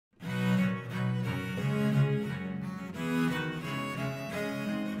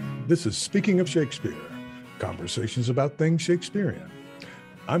This is Speaking of Shakespeare, conversations about things Shakespearean.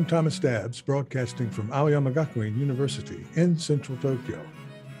 I'm Thomas Dabbs, broadcasting from Aoyama Gakuin University in central Tokyo.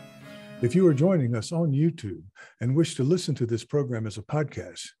 If you are joining us on YouTube and wish to listen to this program as a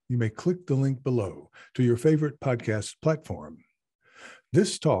podcast, you may click the link below to your favorite podcast platform.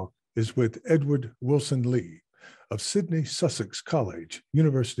 This talk is with Edward Wilson Lee of Sidney, Sussex College,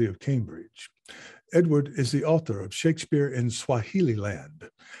 University of Cambridge. Edward is the author of Shakespeare in Swahililand,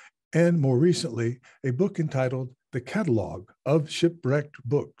 and more recently, a book entitled The Catalogue of Shipwrecked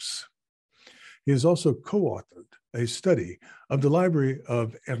Books. He has also co-authored a study of the library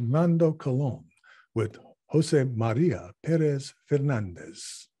of Hernando Colón with José María Pérez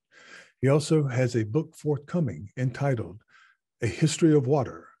Fernández. He also has a book forthcoming entitled A History of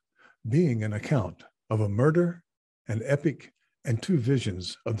Water, being an account of a murder, an epic, and two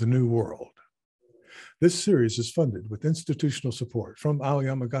visions of the New World. This series is funded with institutional support from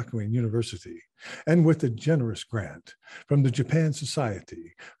Aoyama Gakuin University and with a generous grant from the Japan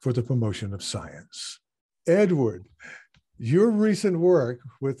Society for the Promotion of Science. Edward, your recent work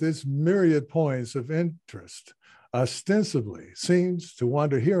with its myriad points of interest ostensibly seems to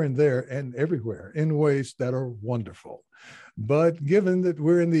wander here and there and everywhere in ways that are wonderful. But given that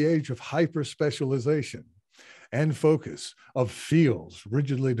we're in the age of hyper-specialization and focus of fields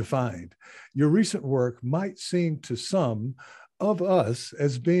rigidly defined, your recent work might seem to some of us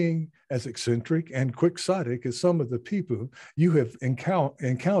as being as eccentric and quixotic as some of the people you have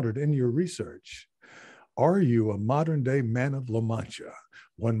encountered in your research. Are you a modern-day man of La Mancha,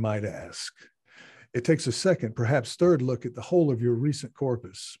 one might ask? It takes a second, perhaps third look at the whole of your recent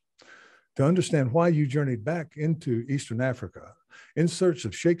corpus to understand why you journeyed back into Eastern Africa in search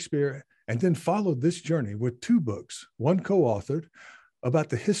of Shakespeare, and then followed this journey with two books, one co-authored, about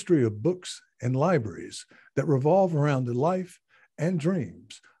the history of books and libraries that revolve around the life and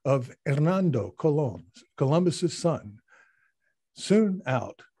dreams of Hernando Colón, Columbus's son. Soon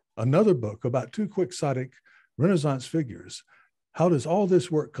out, another book about two quixotic Renaissance figures. How does all this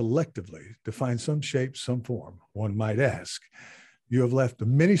work collectively to find some shape, some form, one might ask? You have left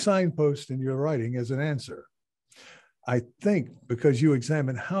many signposts in your writing as an answer. I think because you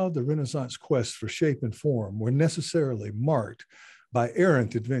examine how the Renaissance quests for shape and form were necessarily marked by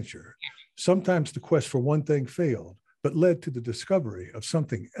errant adventure. Sometimes the quest for one thing failed, but led to the discovery of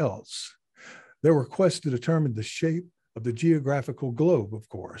something else. There were quests to determine the shape of the geographical globe, of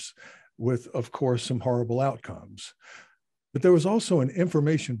course, with, of course, some horrible outcomes. But there was also an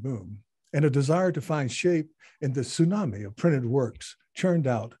information boom and a desire to find shape in the tsunami of printed works churned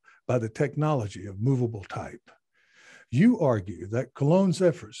out by the technology of movable type. You argue that Colón's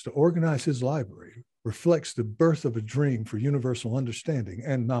efforts to organize his library reflects the birth of a dream for universal understanding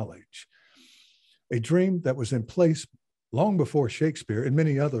and knowledge, a dream that was in place long before Shakespeare and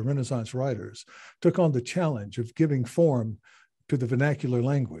many other Renaissance writers took on the challenge of giving form to the vernacular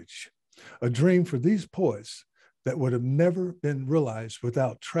language, a dream for these poets that would have never been realized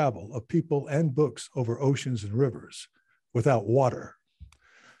without travel of people and books over oceans and rivers, without water.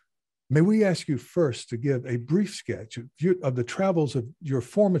 May we ask you first to give a brief sketch of the travels of your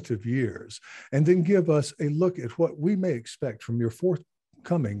formative years, and then give us a look at what we may expect from your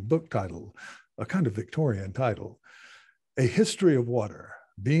forthcoming book title, a kind of Victorian title, A History of Water,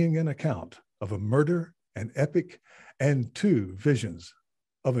 being an account of a murder, an epic, and two visions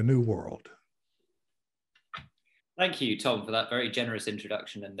of a new world. Thank you, Tom, for that very generous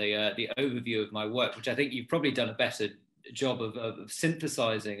introduction and the overview of my work, which I think you've probably done a better job of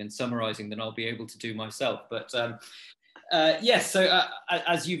synthesizing and summarizing than I'll be able to do myself. But yes, so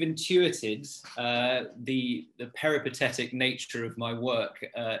as you've intuited, the peripatetic nature of my work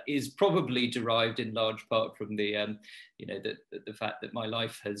is probably derived in large part from the fact that my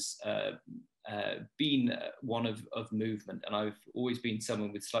life has been one of movement, and I've always been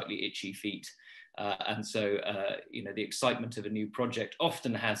someone with slightly itchy feet. And so, the excitement of a new project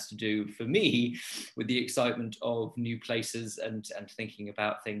often has to do, for me, with the excitement of new places and thinking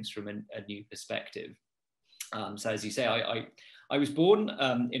about things from a new perspective. So as you say, I was born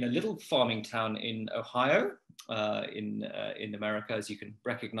in a little farming town in Ohio, in America, as you can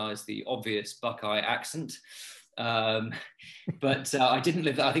recognize the obvious Buckeye accent. But I didn't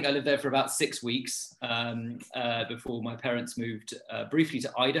live there. I think I lived there for about 6 weeks before my parents moved briefly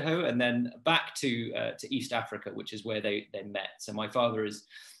to Idaho and then back to East Africa, which is where they met. So my father is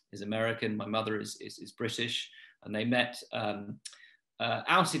American, my mother is British, and they met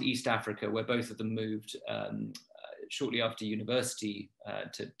out in East Africa, where both of them moved shortly after university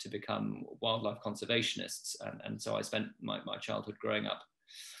to become wildlife conservationists. And so I spent my childhood growing up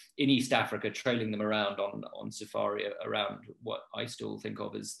in East Africa, trailing them around on safari around what I still think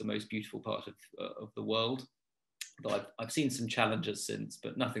of as the most beautiful part of the world. Though I've seen some challenges since,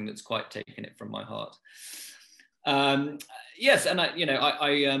 but nothing that's quite taken it from my heart. Yes, and I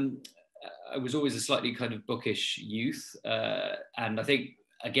was always a slightly kind of bookish youth, and I think,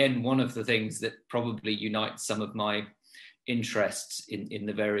 again, one of the things that probably unites some of my interests in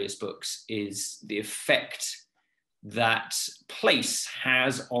the various books is the effect that place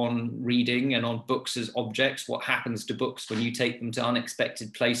has on reading and on books as objects. What happens to books when you take them to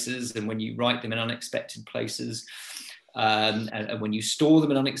unexpected places, and when you write them in unexpected places, and when you store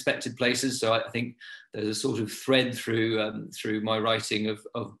them in unexpected places. So I think there's a sort of thread through my writing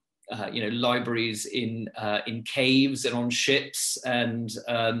of libraries in caves and on ships, and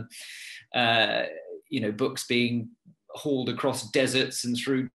books being hauled across deserts and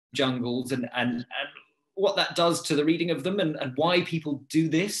through jungles, and what that does to the reading of them, and why people do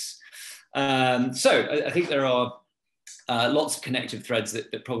this. So I think there are lots of connective threads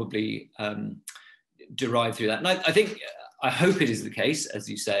that probably derive through that. And I hope it is the case, as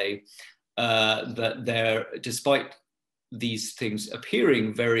you say, that there, despite these things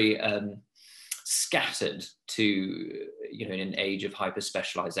appearing very scattered to, in an age of hyper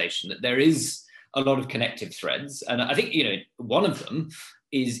specialization, that there is a lot of connective threads. And I think, one of them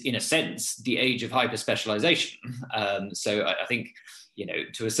is, in a sense, the age of hyper specialization. So I think,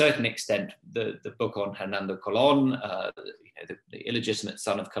 to a certain extent, the book on Hernando Colón, the illegitimate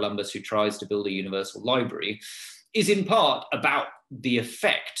son of Columbus who tries to build a universal library, is in part about the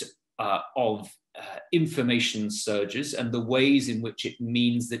effect of information surges and the ways in which it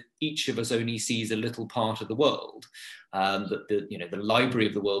means that each of us only sees a little part of the world, that the library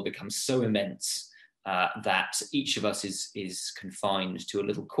of the world becomes so immense that each of us is confined to a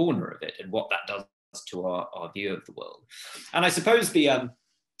little corner of it, and what that does to our view of the world. And I suppose the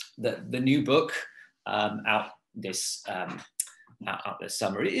new book out this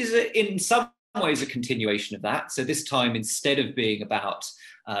summer is in some ways a continuation of that. So this time, instead of being about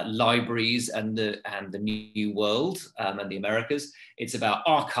libraries and the New World and the Americas, it's about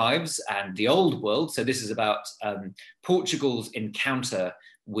archives and the Old World. So this is about Portugal's encounter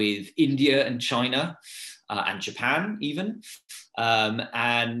with India and China and Japan even,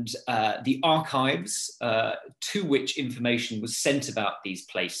 and the archives to which information was sent about these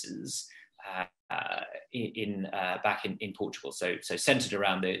places back in Portugal. So centered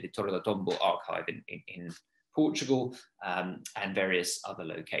around the Torre do Tombo archive in Portugal, and various other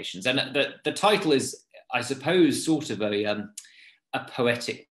locations. And the title is, I suppose, sort of a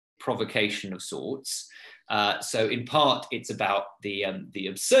poetic provocation of sorts. So in part, it's about the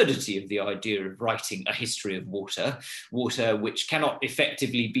absurdity of the idea of writing a history of water which cannot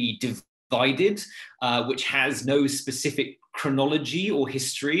effectively be divided, which has no specific chronology or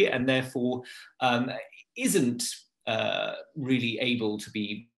history, and therefore isn't really able to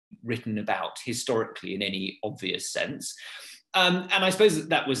be written about historically in any obvious sense. And I suppose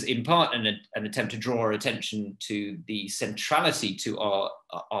that was in part an attempt to draw our attention to the centrality to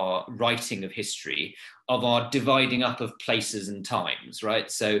our writing of history, of our dividing up of places and times, right?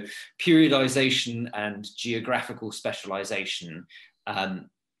 So periodization and geographical specialization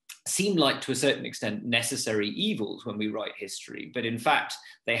seem like, to a certain extent, necessary evils when we write history, but in fact,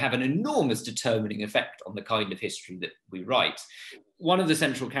 they have an enormous determining effect on the kind of history that we write. One of the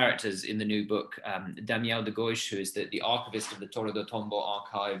central characters in the new book, Daniel de Gois, who is the archivist of the Torre do Tombo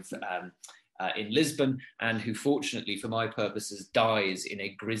archive in Lisbon, and who, fortunately for my purposes, dies in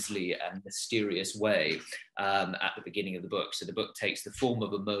a grisly and mysterious way at the beginning of the book. So the book takes the form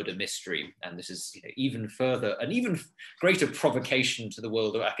of a murder mystery, and this is even further, an even greater provocation to the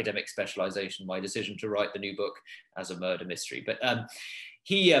world of academic specialization, my decision to write the new book as a murder mystery. But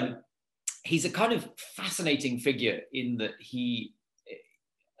he's a kind of fascinating figure in that he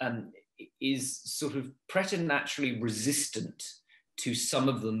is sort of preternaturally resistant to some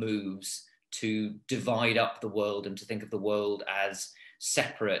of the moves to divide up the world and to think of the world as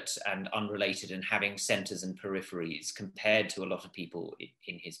separate and unrelated and having centers and peripheries compared to a lot of people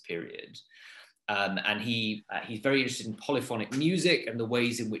in his period. And he's very interested in polyphonic music and the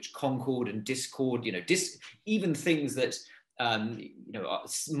ways in which concord and discord, even things that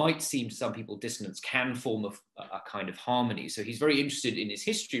might seem to some people dissonance, can form a kind of harmony. So he's very interested in his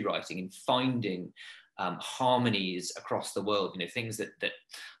history writing, in finding harmonies across the world, things that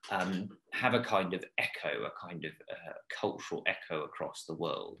have a kind of echo, a kind of cultural echo across the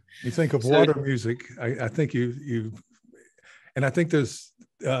world. You think of water music. I think you, and I think there's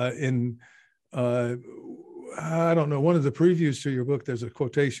I don't know, one of the previews to your book, there's a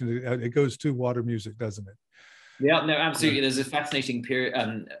quotation. It goes to water music, doesn't it? Yeah, no, absolutely. There's a fascinating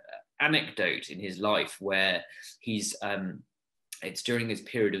anecdote in his life where it's during this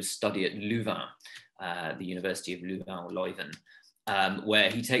period of study at Louvain, the University of Louvain or Leuven, where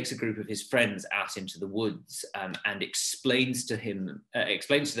he takes a group of his friends out into the woods and explains to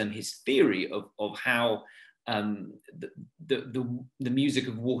them his theory of how the music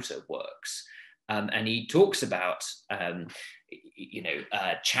of water works. And he talks about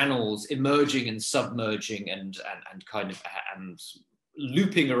channels emerging and submerging and kind of and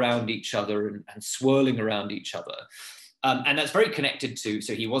looping around each other and swirling around each other. And that's very connected to,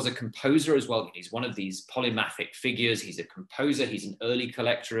 so he was a composer as well. He's one of these polymathic figures. He's a composer. He's an early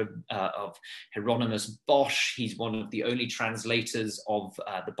collector of Hieronymus Bosch. He's one of the only translators of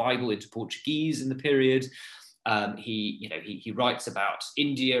the Bible into Portuguese in the period. He writes about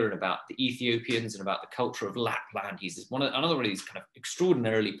India and about the Ethiopians and about the culture of Lapland. He's another one of these kind of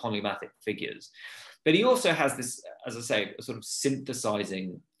extraordinarily polymathic figures. But he also has this, as I say, a sort of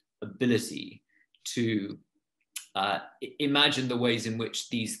synthesizing ability to imagine the ways in which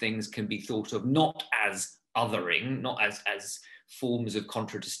these things can be thought of not as othering, not as forms of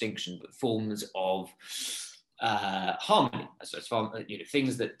contradistinction, but forms of harmony,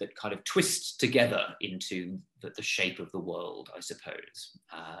 things that kind of twist together into the shape of the world, I suppose.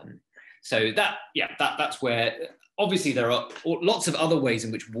 So that's where, obviously there are lots of other ways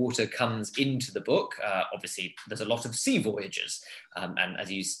in which water comes into the book. Obviously there's a lot of sea voyages, and as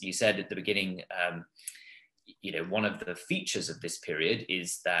you said at the beginning, one of the features of this period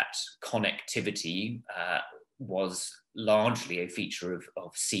is that connectivity was largely a feature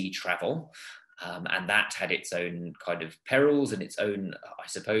of sea travel. And that had its own kind of perils and its own, I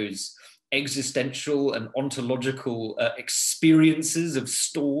suppose, existential and ontological experiences of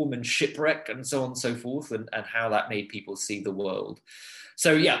storm and shipwreck and so on and so forth, and how that made people see the world.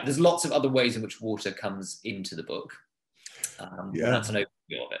 So yeah, there's lots of other ways in which water comes into the book. That's an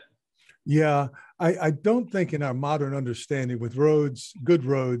overview of it. Yeah, I don't think in our modern understanding with roads, good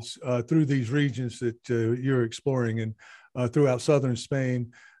roads through these regions that you're exploring and throughout southern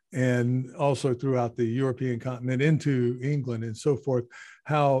Spain and also throughout the European continent into England and so forth,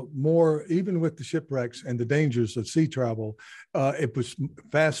 how more, even with the shipwrecks and the dangers of sea travel, it was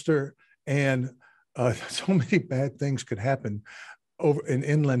faster and so many bad things could happen over in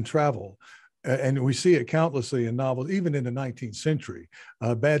inland travel. And we see it countlessly in novels, even in the 19th century.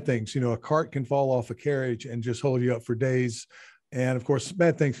 Bad things, a cart can fall off a carriage and just hold you up for days. And of course,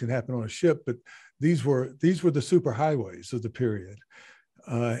 bad things can happen on a ship, but these were the superhighways of the period.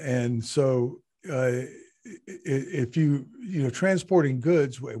 And so if transporting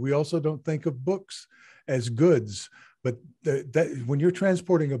goods, we also don't think of books as goods, but when you're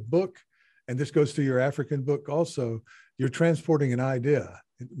transporting a book, and this goes to your African book also, you're transporting an idea.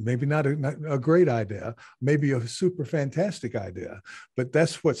 Maybe not a great idea, maybe a super fantastic idea, but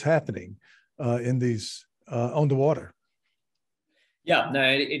that's what's happening in these on the water. Yeah, no,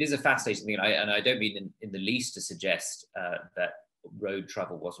 it is a fascinating thing, and I don't mean in the least to suggest that road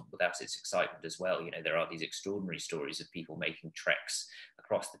travel wasn't without its excitement as well. There are these extraordinary stories of people making treks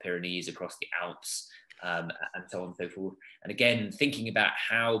across the Pyrenees, across the Alps, and so on and so forth. And again, thinking about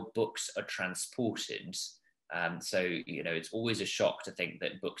how books are transported. It's always a shock to think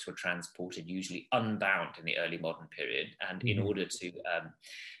that books were transported usually unbound in the early modern period. And in order to,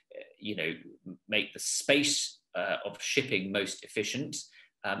 make the space of shipping most efficient,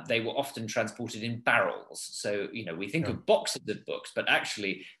 they were often transported in barrels. So, we think of boxes of books, but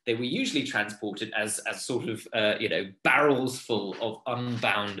actually they were usually transported as sort of, barrels full of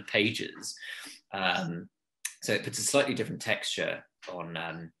unbound pages. So it puts a slightly different texture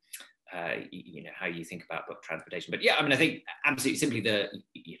on how you think about book transportation. But yeah, I think absolutely simply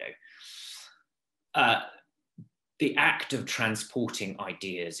the act of transporting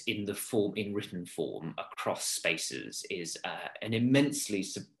ideas in written form across spaces is an immensely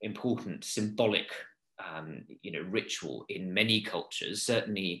important symbolic ritual in many cultures,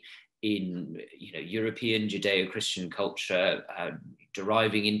 certainly in European Judeo-Christian culture,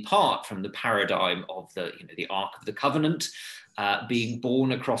 deriving in part from the paradigm of the Ark of the Covenant, being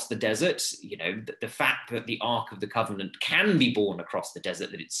borne across the desert. The fact that the Ark of the Covenant can be borne across the desert,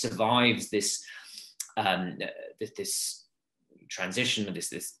 that it survives this this transition,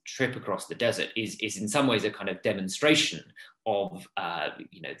 this trip across the desert, is in some ways a kind of demonstration of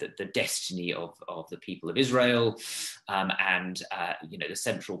the destiny of the people of Israel, and the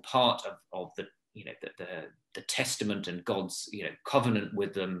central part of the testament and God's covenant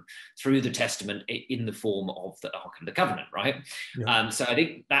with them through the testament in the form of the Ark of the Covenant, right? Yeah. So I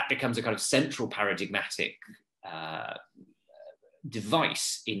think that becomes a kind of central paradigmatic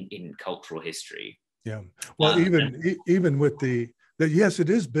device in cultural history. Yeah. Well, even with the Yes, it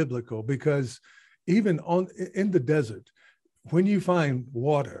is biblical, because even in the desert, when you find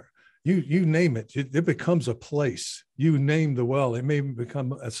water, you name it, it becomes a place. You name the well, it may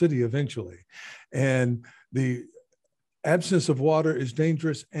become a city eventually. And the absence of water is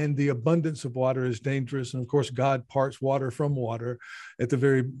dangerous, and the abundance of water is dangerous. And of course, God parts water from water at the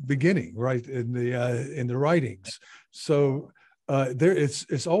very beginning, right, in the writings. So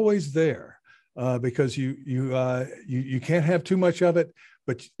it's always there, because you can't have too much of it,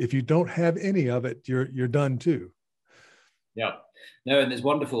 but if you don't have any of it, you're done too. Yeah, no, and there's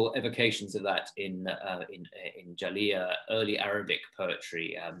wonderful evocations of that in Jalila, early Arabic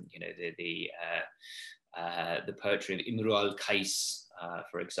poetry. The poetry of Imru al-Qais,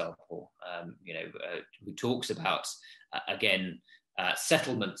 for example, who talks about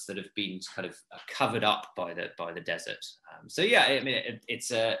settlements that have been kind of covered up by the desert. So yeah, I mean,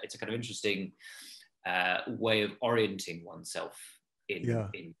 it's a kind of interesting way of orienting oneself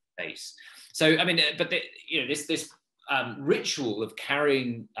in space. So I mean, but this ritual of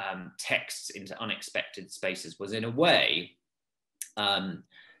carrying texts into unexpected spaces was, in a way,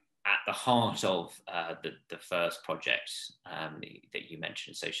 at the heart of the first project that you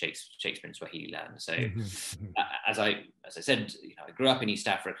mentioned, so Shakespeare in Swahililand. So as I said, I grew up in East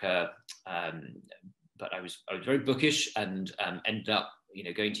Africa, but I was very bookish, and ended up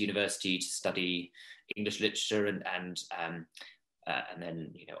going to university to study English literature and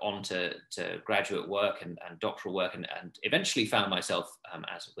then on to graduate work and doctoral work, and eventually found myself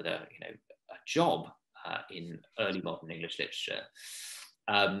with a job in early modern English literature.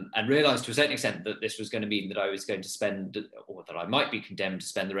 And realized to a certain extent that this was going to mean that I was going to spend, or that I might be condemned to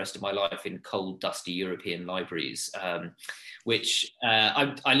spend, the rest of my life in cold, dusty European libraries, which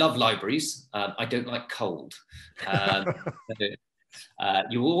I love libraries. I don't like cold.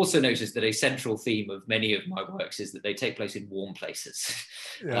 You will also notice that a central theme of many of my works is that they take place in warm places.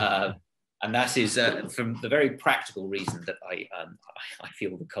 Yeah. And that is from the very practical reason that I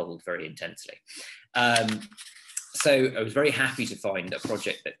feel the cold very intensely. So I was very happy to find a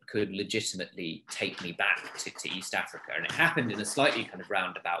project that could legitimately take me back to East Africa. And it happened in a slightly kind of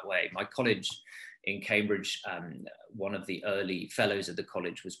roundabout way. My college in Cambridge, one of the early fellows of the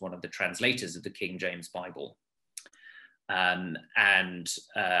college was one of the translators of the King James Bible.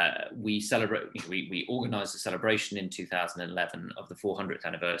 We organized a celebration in 2011 of the 400th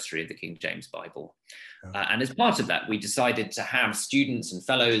anniversary of the King James Bible. And as part of that, we decided to have students and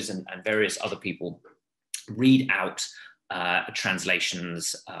fellows and various other people read out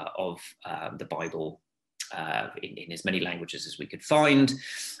translations of the Bible in as many languages as we could find.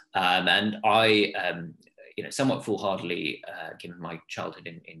 And I, somewhat foolhardily, given my childhood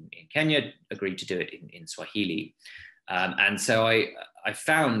in Kenya, agreed to do it in Swahili. And so I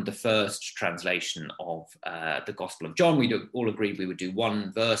found the first translation of the Gospel of John. We all agreed we would do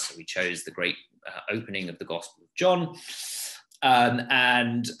one verse. So we chose the great opening of the Gospel of John.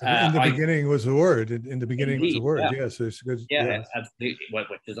 In the beginning was the Word. In the beginning was the Word. Yeah. Yes, it's good. Yeah, absolutely.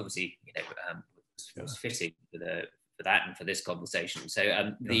 Which is obviously was fitting for that and for this conversation. So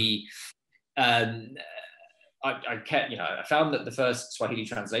I found that the first Swahili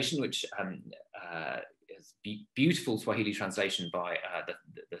translation, which is beautiful Swahili translation by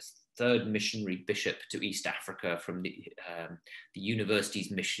the third missionary bishop to East Africa from the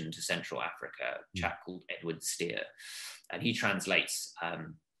university's mission to Central Africa, a chap called Edward Steer. And he translates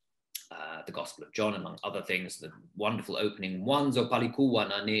the Gospel of John, among other things, the wonderful opening, Mwanzo palikuwa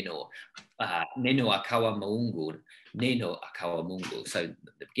na neno, neno akawa Mungu, neno akawa Mungu. So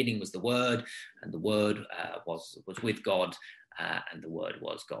the beginning was the Word, and the Word was with God, and the Word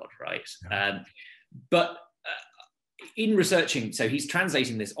was God, right? But in researching, so he's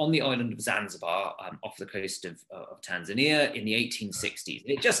translating this on the island of Zanzibar, off the coast of Tanzania in the 1860s.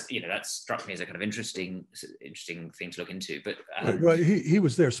 It just, that struck me as a kind of interesting thing to look into. But well, he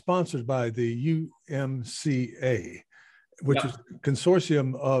was there sponsored by the UMCA, which is a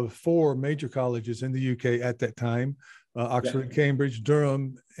consortium of 4 major colleges in the UK at that time: Oxford, Cambridge,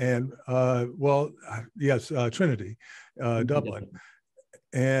 Durham, and Trinity, Dublin,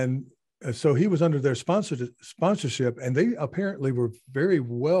 and so he was under their sponsorship, and they apparently were very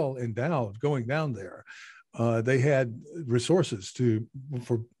well endowed going down there. They had resources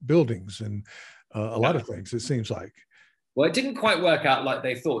for buildings and a lot of things, it seems like. Well, it didn't quite work out like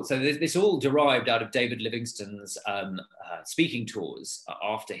they thought. So this all derived out of David Livingstone's speaking tours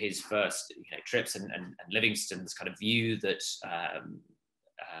after his first trips, and Livingstone's kind of view that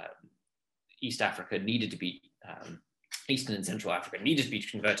East Africa needed to be Eastern and Central Africa needed to be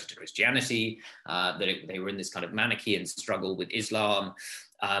converted to Christianity, that they were in this kind of Manichaean struggle with Islam,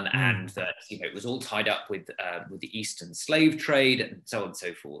 and that it was all tied up with the Eastern slave trade and so on and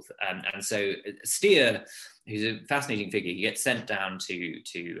so forth. And so Steer, who's a fascinating figure, he gets sent down to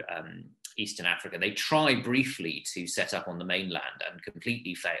Eastern Africa. They try briefly to set up on the mainland and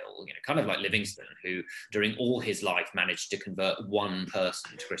completely fail, kind of like Livingstone, who during all his life managed to convert one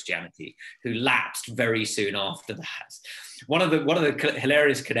person to Christianity, who lapsed very soon after that. One of the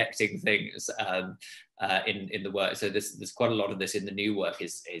hilarious connecting things in the work, so there's quite a lot of this in the new work,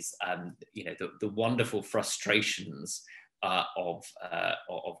 is the wonderful frustrations of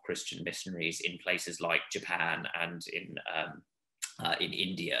Christian missionaries in places like Japan and in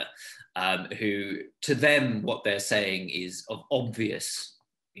India, who, to them, what they're saying is of obvious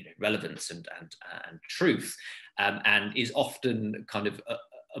relevance and truth, and is often kind of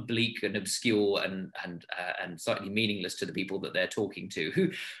oblique and obscure and slightly meaningless to the people that they're talking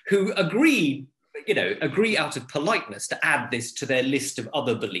to, who agree out of politeness to add this to their list of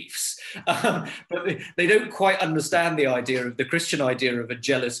other beliefs. But they don't quite understand the Christian idea of a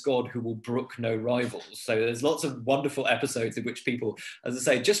jealous God who will brook no rivals. So there's lots of wonderful episodes in which people, as I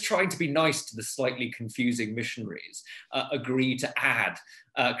say, just trying to be nice to the slightly confusing missionaries, agree to add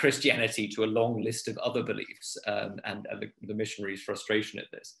Christianity to a long list of other beliefs, and the missionaries' frustration at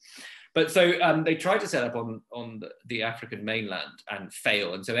this. But so they try to set up on the African mainland and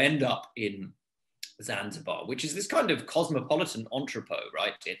fail, and so end up in Zanzibar, which is this kind of cosmopolitan entrepot,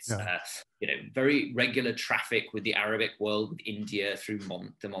 right? It's very regular traffic with the Arabic world, with India through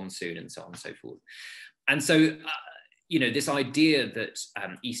the monsoon and so on and so forth. And so this idea that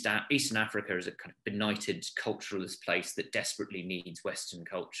Eastern Africa is a kind of benighted culturalist place that desperately needs Western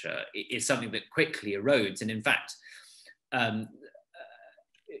culture is something that quickly erodes. And in fact,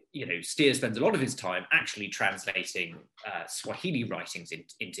 Steer spends a lot of his time actually translating Swahili writings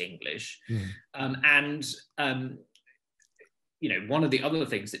into English. One of the other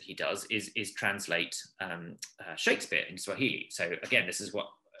things that he does is translate Shakespeare in Swahili. So again, this is what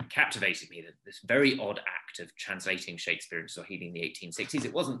captivated me, that this very odd act of translating Shakespeare into Swahili in the 1860s.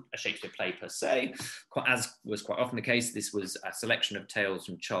 It wasn't a Shakespeare play per se, as was quite often the case. This was a selection of tales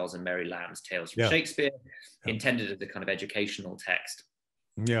from Charles and Mary Lamb's Tales from Shakespeare, intended as a kind of educational text.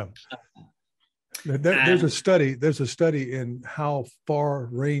 Yeah. There's a study in how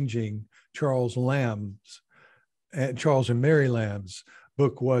far-ranging Charles and Mary Lamb's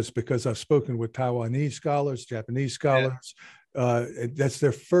book was, because I've spoken with Taiwanese scholars, Japanese scholars. That's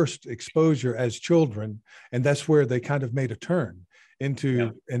their first exposure as children, and that's where they kind of made a turn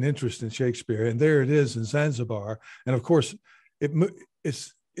into an interest in Shakespeare. And there it is in Zanzibar, and of course, it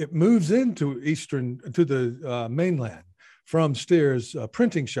moves into the mainland from Steer's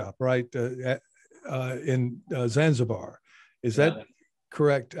printing shop, right, in Zanzibar. Is that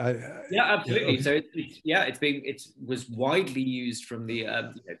correct? Yeah, absolutely. Okay. So it was widely used from the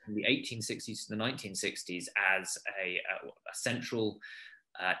 1860s to the 1960s as a central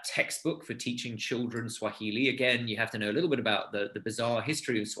textbook for teaching children Swahili. Again, you have to know a little bit about the bizarre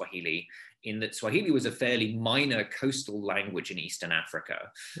history of Swahili, in that Swahili was a fairly minor coastal language in Eastern Africa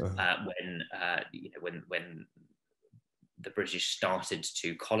when the British started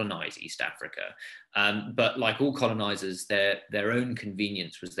to colonize East Africa. But like all colonizers, their own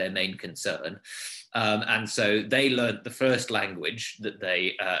convenience was their main concern. And so they learned the first language that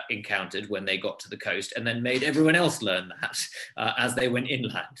they encountered when they got to the coast, and then made everyone else learn that as they went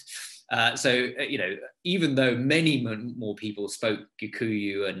inland. So even though many more people spoke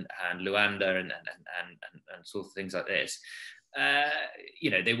Gikuyu and Luanda and sort of things like this,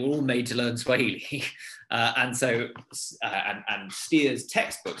 they were all made to learn Swahili, and so and Steer's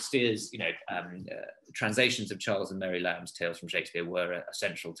textbooks, translations of Charles and Mary Lamb's Tales from Shakespeare were a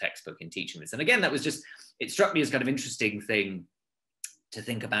central textbook in teaching this. And again, that was it struck me as kind of interesting thing to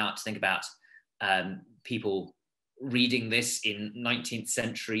think about people reading this in 19th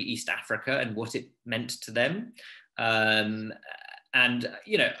century East Africa and what it meant to them. And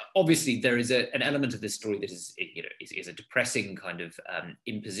obviously there is an element of this story that is a depressing kind of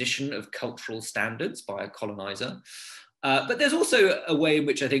imposition of cultural standards by a colonizer. But there's also a way in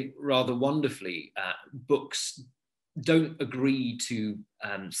which I think rather wonderfully books don't agree to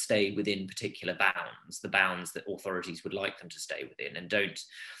stay within particular bounds, the bounds that authorities would like them to stay within, and don't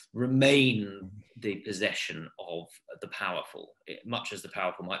remain the possession of the powerful, much as the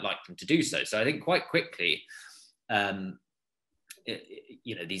powerful might like them to do so. So I think quite quickly,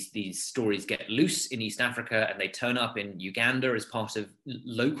 these stories get loose in East Africa, and they turn up in Uganda as part of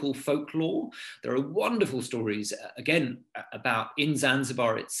local folklore. There are wonderful stories, again, about in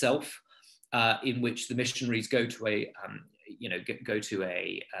Zanzibar itself, in which the missionaries go to a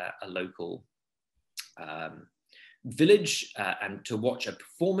local village and to watch a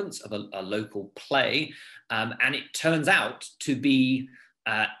performance of a local play, and it turns out to be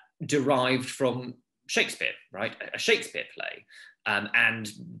derived from Shakespeare, right? A Shakespeare play. And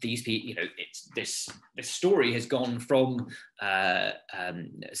these people, this story has gone from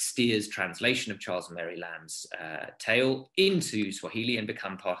Steer's translation of Charles Maryland's tale into Swahili and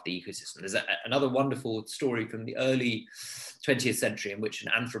become part of the ecosystem. There's another wonderful story from the early 20th century in which an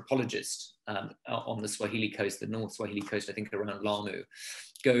anthropologist on the Swahili coast, the North Swahili coast, I think around Lamu,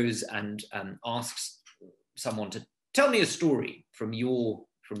 goes and asks someone to tell me a story from your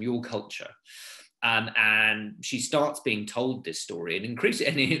culture. And she starts being told this story and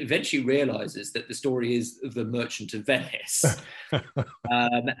eventually realizes that the story is the Merchant of Venice.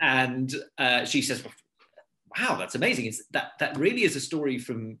 She says, wow, that's amazing. That really is a story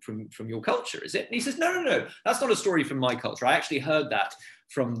from your culture, is it? And he says, no, that's not a story from my culture. I actually heard that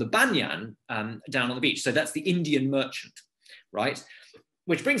from the Banyan down on the beach. So that's the Indian merchant, right?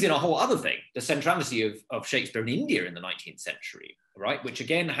 Which brings in a whole other thing, the centrality of Shakespeare in India in the 19th century, right? Which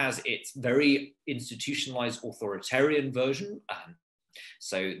again has its very institutionalized authoritarian version.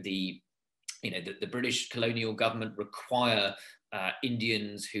 So the British colonial government require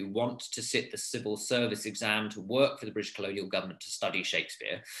Indians who want to sit the civil service exam to work for the British colonial government to study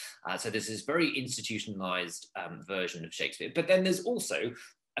Shakespeare. So there's this very institutionalized version of Shakespeare. But then there's also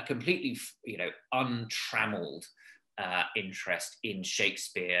a completely, untrammeled interest in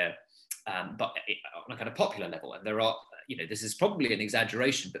Shakespeare, but on a kind of popular level. And there are, this is probably an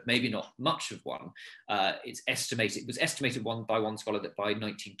exaggeration, but maybe not much of one. It was estimated by one scholar that by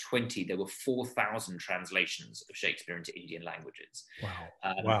 1920, there were 4,000 translations of Shakespeare into Indian languages. Wow.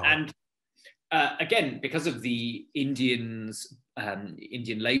 And again, because of the Indian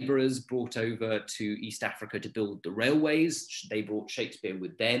laborers brought over to East Africa to build the railways, they brought Shakespeare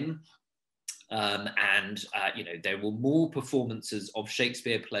with them. There were more performances of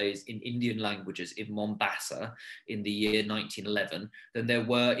Shakespeare plays in Indian languages in Mombasa in the year 1911 than there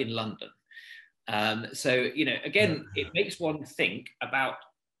were in London. Again, it makes one think about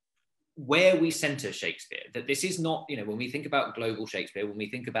where we center Shakespeare, that this is not, when we think about global Shakespeare, when we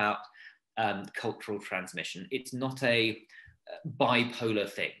think about cultural transmission, it's not a bipolar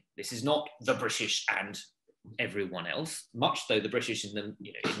thing. This is not the British and everyone else, much though the British in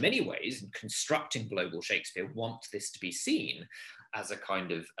many ways, in constructing global Shakespeare, want this to be seen as a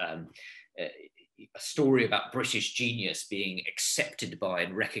kind of a story about British genius being accepted by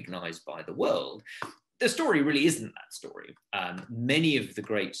and recognized by the world. The story really isn't that story. Many of the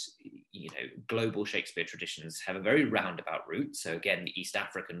great, global Shakespeare traditions have a very roundabout route. So again, the East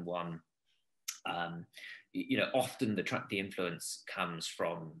African one, often the influence comes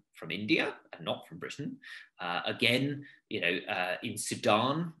from India and not from Britain. In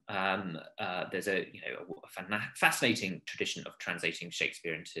Sudan, there's a fascinating tradition of translating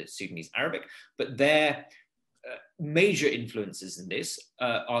Shakespeare into Sudanese Arabic, but their major influences in this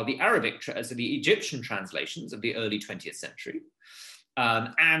are the the Egyptian translations of the early 20th century,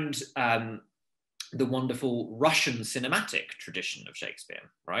 and the wonderful Russian cinematic tradition of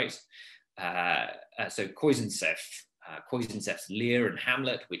Shakespeare, right? So Koizenseff's Lear and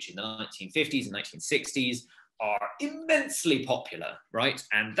Hamlet, which in the 1950s and 1960s are immensely popular, right?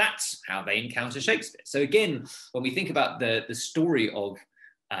 And that's how they encounter Shakespeare. So again, when we think about the story of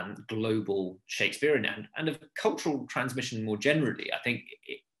global Shakespeare and of cultural transmission more generally, I think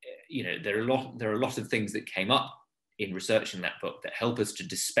there are a lot of things that came up in researching that book that help us to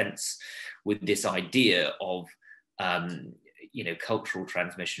dispense with this idea of cultural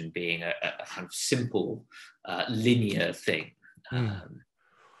transmission being a kind of simple, linear thing.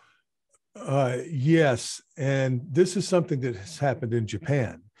 Yes, and this is something that has happened in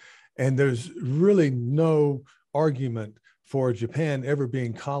Japan, and there's really no argument for Japan ever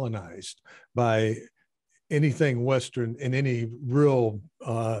being colonized by anything Western in any real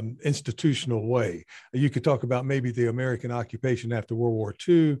institutional way. You could talk about maybe the American occupation after World War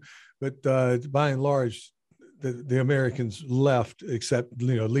II, but by and large, the Americans left, except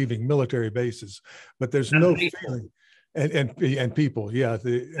leaving military bases. But there's no feeling, and people, yeah,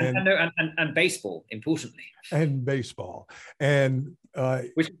 and baseball, importantly, and baseball, and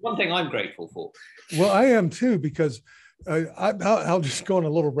which is one thing I'm grateful for. Well, I am too, because I'll just go on a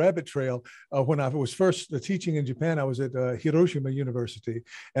little rabbit trail. When I was first teaching in Japan, I was at Hiroshima University,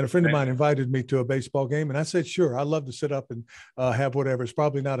 and a friend of mine invited me to a baseball game, and I said, sure, I'd love to sit up and have whatever. It's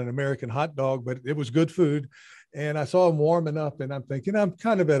probably not an American hot dog, but it was good food. And I saw him warming up, and I'm thinking I'm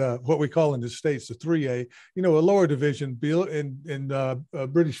kind of at a what we call in the States a 3A, a lower division in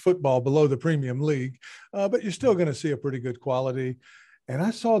British football below the Premium League, but you're still going to see a pretty good quality. And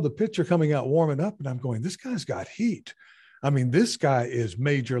I saw the pitcher coming out warming up, and I'm going, this guy's got heat. I mean, this guy is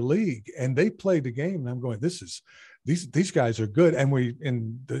major league, and they played the game, and I'm going, these guys are good. And we,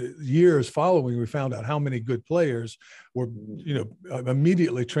 in the years following, we found out how many good players were,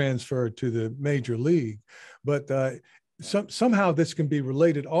 immediately transferred to the major league. But somehow this can be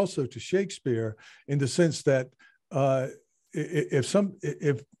related also to Shakespeare in the sense that if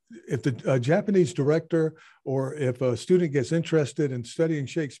the Japanese director or if a student gets interested in studying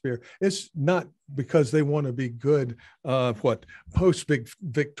Shakespeare, it's not because they want to be good,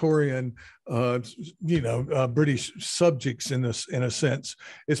 post-Victorian, British subjects in a sense.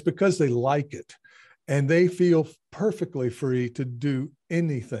 It's because they like it, and they feel perfectly free to do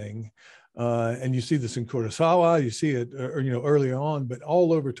anything. And you see this in Kurosawa, you see it, early on, but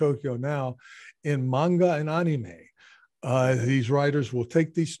all over Tokyo now in manga and anime. These writers will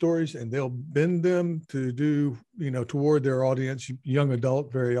take these stories and they'll bend them to do, toward their audience, young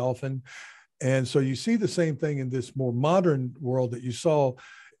adult very often. And so you see the same thing in this more modern world that you saw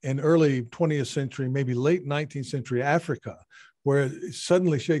in early 20th century, maybe late 19th century Africa, where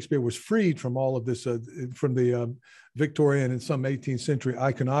suddenly Shakespeare was freed from all of this, from the Victorian and some 18th century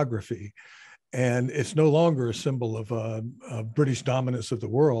iconography. And it's no longer a symbol of British dominance of the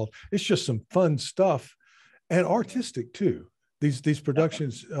world. It's just some fun stuff. And artistic too. These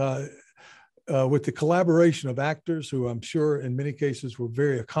productions with the collaboration of actors who I'm sure in many cases were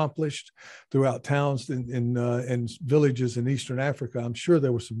very accomplished throughout towns in villages in Eastern Africa. I'm sure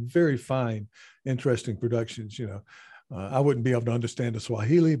there were some very fine, interesting productions. I wouldn't be able to understand the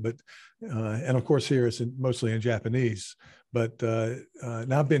Swahili, but and of course here it's mostly in Japanese. But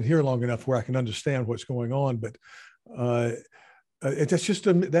now I've been here long enough where I can understand what's going on. But that's just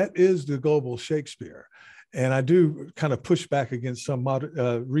that is the global Shakespeare. And I do kind of push back against some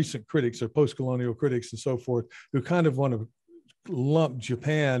recent critics or post-colonial critics and so forth who kind of want to lump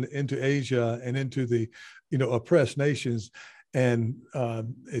Japan into Asia and into the, oppressed nations, and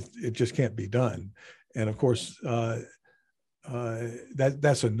it just can't be done. And of course,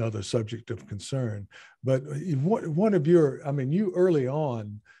 that's another subject of concern. But one of you early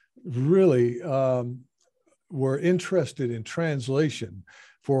on really were interested in translation.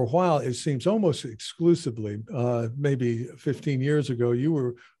 For a while, it seems almost exclusively, maybe 15 years ago, you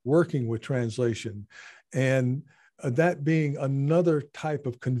were working with translation, and that being another type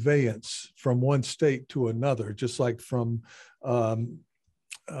of conveyance from one state to another, just like from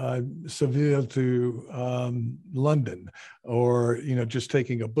Seville to London, or just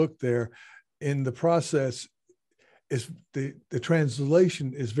taking a book there. In the process, the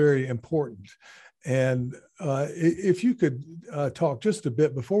translation is very important. And if you could talk just a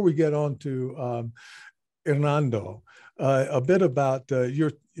bit before we get on to Hernando, a bit about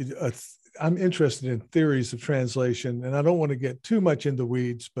I'm interested in theories of translation, and I don't want to get too much in the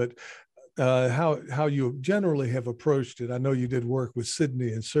weeds, but how you generally have approached it. I know you did work with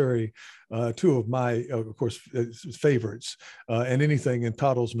Sidney and Surrey, two of my, of course, favorites, and anything in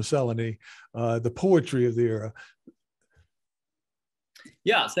Toddle's Miscellany, the poetry of the era.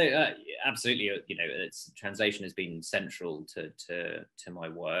 Yeah, so absolutely, translation has been central to my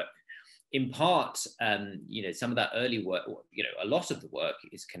work. In part, some of that early work, a lot of the work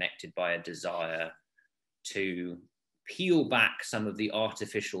is connected by a desire to peel back some of the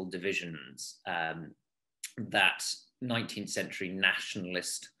artificial divisions that 19th century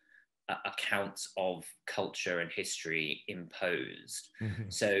nationalist accounts of culture and history imposed. Mm-hmm.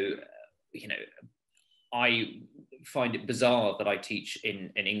 So, I find it bizarre that I teach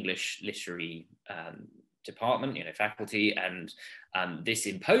in an English literary department, faculty, and this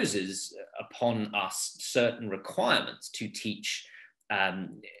imposes upon us certain requirements to teach,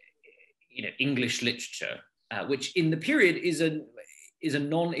 English literature, which in the period is a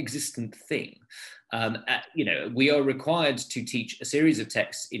non-existent thing. We are required to teach a series of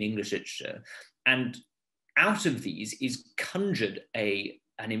texts in English literature, and out of these is conjured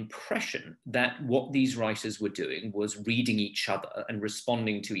an impression that what these writers were doing was reading each other and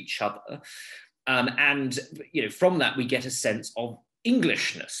responding to each other. And from that, we get a sense of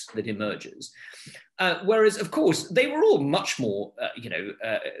Englishness that emerges. Whereas, of course, they were all much more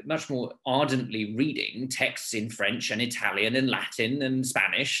ardently reading texts in French and Italian and Latin and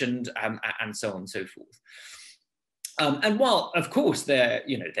Spanish and so on and so forth. And while, of course, there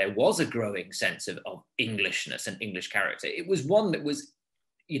was a growing sense of Englishness and English character, it was one that was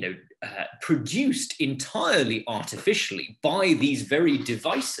produced entirely artificially by these very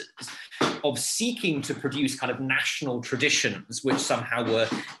devices of seeking to produce kind of national traditions which somehow were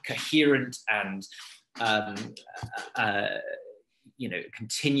coherent and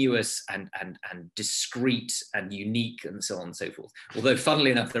continuous and discrete and unique and so on and so forth. Although,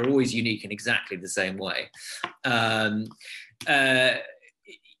 funnily enough, they're always unique in exactly the same way. And so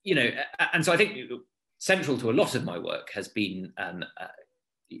I think central to a lot of my work has been a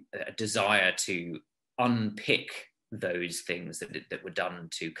desire to unpick those things that were done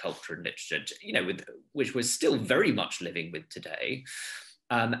to culture and literature, which we're still very much living with today,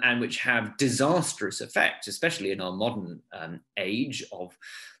 and which have disastrous effects, especially in our modern age of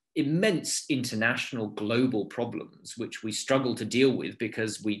immense international global problems, which we struggle to deal with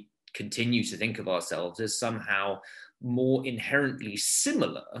because we continue to think of ourselves as somehow more inherently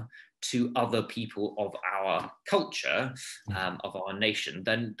similar to other people of our culture, of our nation,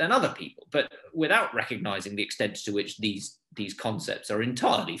 than other people, but without recognizing the extent to which these concepts are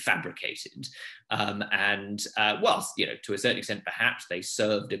entirely fabricated. Whilst, to a certain extent, perhaps they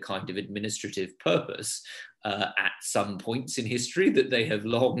served a kind of administrative purpose at some points in history, that they have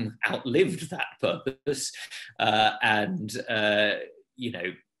long outlived that purpose, are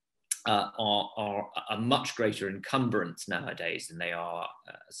a much greater encumbrance nowadays than they are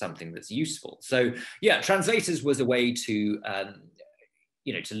something that's useful. So yeah, Translators was a way to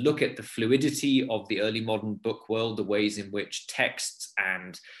to look at the fluidity of the early modern book world, the ways in which texts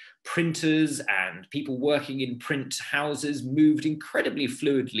and printers and people working in print houses moved incredibly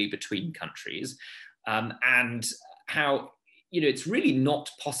fluidly between countries, and how it's really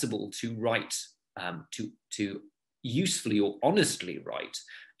not possible to write to usefully or honestly write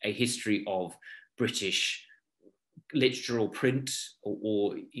a history of British literal print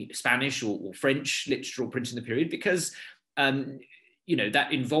or Spanish or French literal print in the period, because that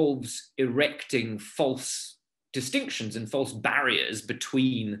involves erecting false distinctions and false barriers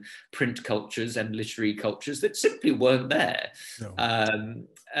between print cultures and literary cultures that simply weren't there. No.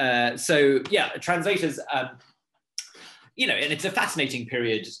 So yeah, Translators, and it's a fascinating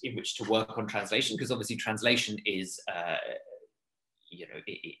period in which to work on translation, because obviously translation is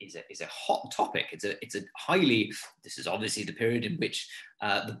is a hot topic. It's a highly, this is obviously the period in which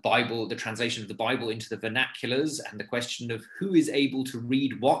the translation of the Bible into the vernaculars, and the question of who is able to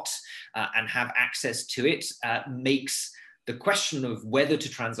read what and have access to it makes the question of whether to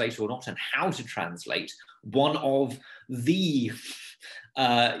translate or not and how to translate one of the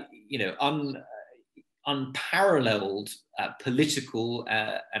unparalleled political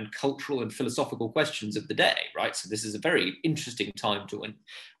and cultural and philosophical questions of the day, right? So this is a very interesting time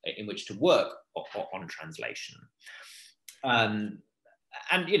in which to work on translation. And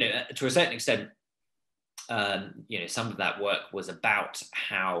to a certain extent, some of that work was about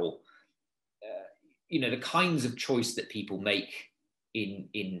how, the kinds of choice that people make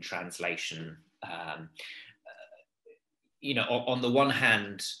in translation. On the one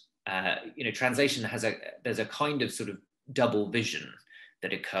hand, translation there's a kind of sort of double vision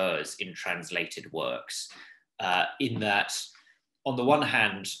that occurs in translated works, in that on the one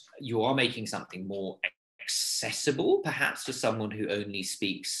hand, you are making something more accessible, perhaps to someone who only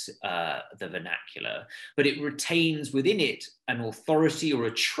speaks the vernacular, but it retains within it an authority or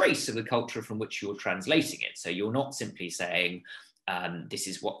a trace of the culture from which you're translating it. So you're not simply saying, this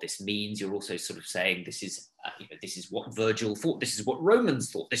is what this means. You're also sort of saying, this is what Virgil thought. This is what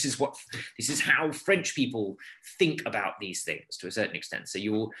Romans thought. This is how French people think about these things to a certain extent.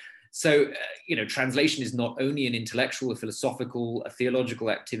 So translation is not only an intellectual, a philosophical, a theological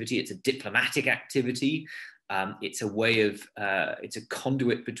activity. It's a diplomatic activity. It's a way of, it's a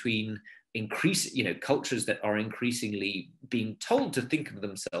conduit between cultures that are increasingly being told to think of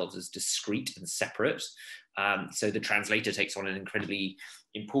themselves as discrete and separate. So the translator takes on an incredibly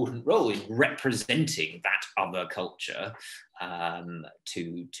important role in representing that other culture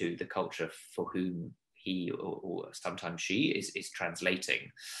to the culture for whom he or sometimes she is translating.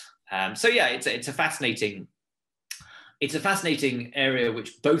 So yeah, it's a fascinating area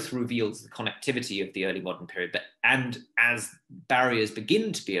which both reveals the connectivity of the early modern period, and as barriers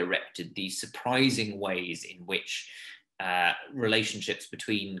begin to be erected, the surprising ways in which relationships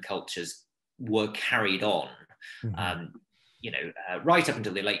between cultures were carried on. Mm-hmm. Right up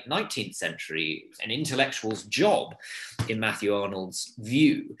until the late 19th century, an intellectual's job, in Matthew Arnold's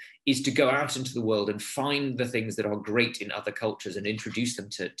view, is to go out into the world and find the things that are great in other cultures and introduce them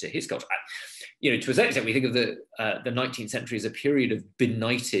to his culture. To a certain extent, we think of the 19th century as a period of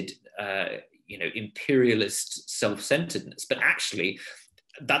benighted, imperialist self-centeredness, but actually,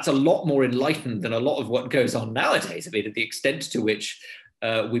 that's a lot more enlightened than a lot of what goes on nowadays. I mean, the extent to which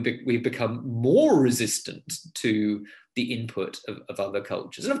we've become more resistant to the input of other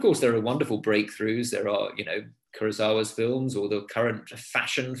cultures. And of course, there are wonderful breakthroughs. There are, Kurosawa's films, or the current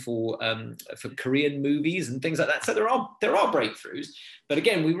fashion for Korean movies and things like that. So there are breakthroughs, but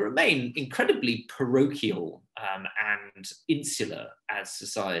again, we remain incredibly parochial and insular as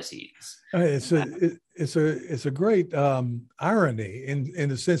societies. It's a great irony in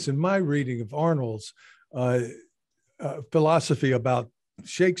the sense, in my reading of Arnold's philosophy about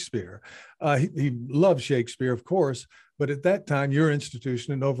Shakespeare. He loved Shakespeare, of course, but at that time, your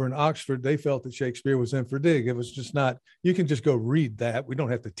institution and over in Oxford, they felt that Shakespeare was infra dig. It was just not, you can just go read that. We don't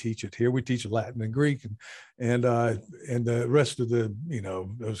have to teach it here. We teach Latin and Greek, and the rest of the,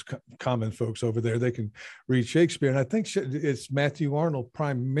 those common folks over there, they can read Shakespeare. And I think it's Matthew Arnold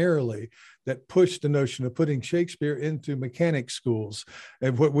primarily that pushed the notion of putting Shakespeare into mechanic schools,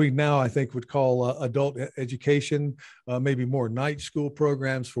 and what we now, I think, would call adult education, maybe more night school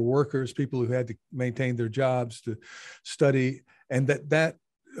programs for workers, people who had to maintain their jobs to study, and that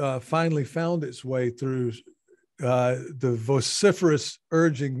finally found its way through the vociferous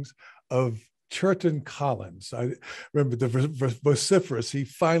urgings of Churton Collins. I remember the vociferous, he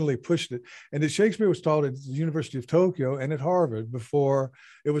finally pushed it. And that Shakespeare was taught at the University of Tokyo and at Harvard before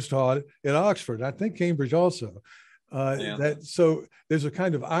it was taught at Oxford. I think Cambridge also. So there's a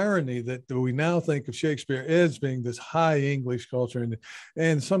kind of irony that we now think of Shakespeare as being this high English culture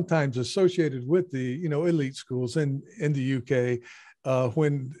and sometimes associated with the elite schools in the UK,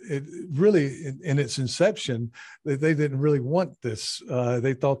 when it really in its inception they didn't really want this.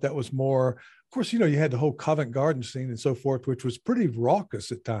 They thought that was more. Of course, you had the whole Covent Garden scene and so forth, which was pretty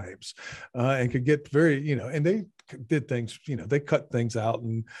raucous at times, and could get very, and they did things, they cut things out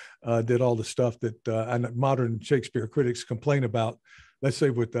and did all the stuff that modern Shakespeare critics complain about. Let's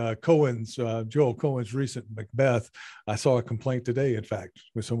say with Joel Cohen's recent Macbeth, I saw a complaint today, in fact,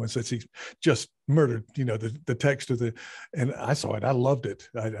 where someone says he just murdered, the text of and I saw it. I loved it.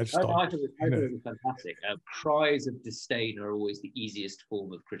 I thought it was fantastic. Cries of disdain are always the easiest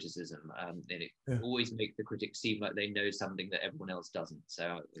form of criticism. And it always makes the critics seem like they know something that everyone else doesn't.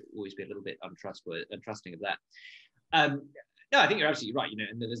 So always be a little bit untrusting of that. No, I think you're absolutely right.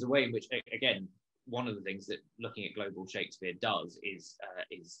 And there's a way in which, again, one of the things that looking at global Shakespeare does is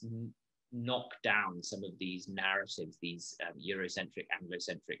knock down some of these narratives, these Eurocentric,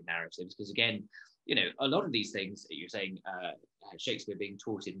 Anglocentric narratives, because again, a lot of these things that you're saying, Shakespeare being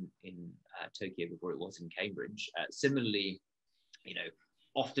taught in Tokyo before it was in Cambridge. Similarly,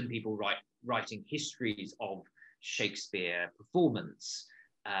 often people writing histories of Shakespeare performance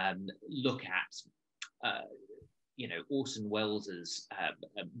look at Orson Welles's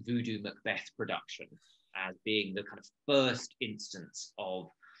Voodoo Macbeth production as being the kind of first instance of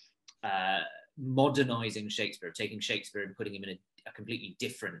modernizing Shakespeare, taking Shakespeare and putting him in a completely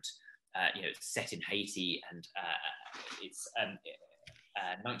different, set in Haiti, and it's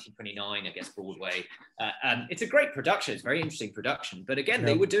 1929, I guess, Broadway. It's a great production. It's a very interesting production. But again,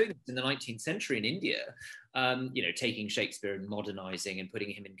 they were doing this in the 19th century in India, taking Shakespeare and modernizing and putting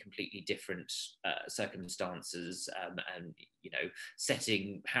him in completely different circumstances, and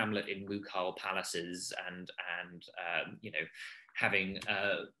setting Hamlet in Mughal palaces, and having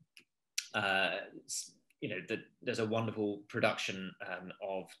there's a wonderful production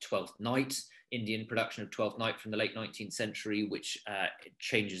of Twelfth Night, Indian production of Twelfth Night from the late 19th century, which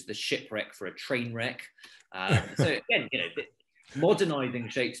changes the shipwreck for a train wreck. So again, modernizing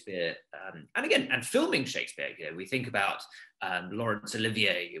Shakespeare, and filming Shakespeare. We think about Laurence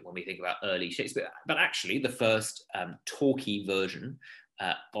Olivier when we think about early Shakespeare, but actually the first talkie version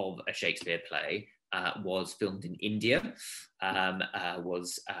of a Shakespeare play was filmed in India,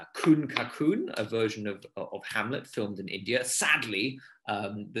 was Kun Kakun, a version of Hamlet filmed in India. Sadly,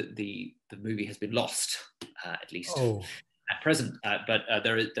 the movie has been lost, at least at present. But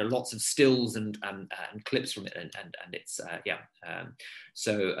there are lots of stills and clips from it, and it's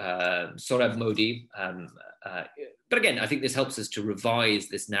so Sohrab Modi. But again, I think this helps us to revise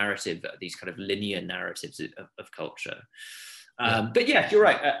this narrative, these kind of linear narratives of culture. But yeah, you're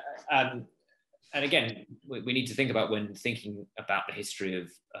right. And again, we need to think about, when thinking about the history of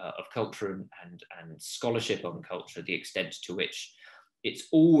culture and scholarship on culture, the extent to which it's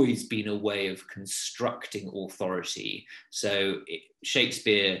always been a way of constructing authority. So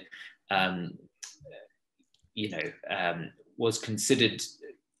Shakespeare, was considered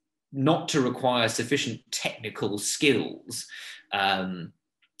not to require sufficient technical skills to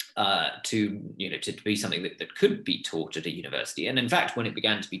be something that could be taught at a university. And in fact, when it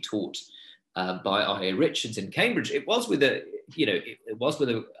began to be taught by R.A. Richards in Cambridge, it was with a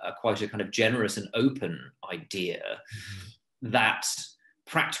quite a kind of generous and open idea that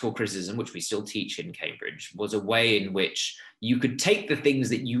practical criticism, which we still teach in Cambridge, was a way in which you could take the things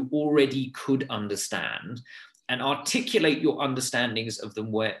that you already could understand and articulate your understandings of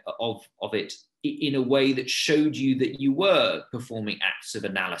them of it in a way that showed you that you were performing acts of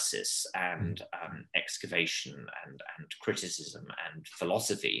analysis and excavation and criticism and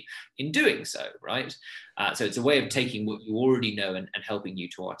philosophy in doing so, right? So it's a way of taking what you already know and helping you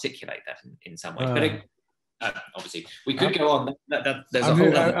to articulate that in some way. But obviously, we could go on. There's a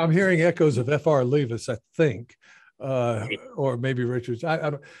whole other... I'm hearing echoes of F.R. Leavis, I think, or maybe Richards.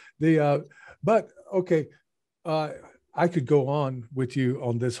 I don't. But okay. I could go on with you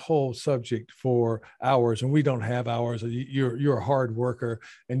on this whole subject for hours, and we don't have hours. You're a hard worker,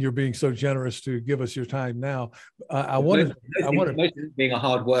 and you're being so generous to give us your time now. I wanted being a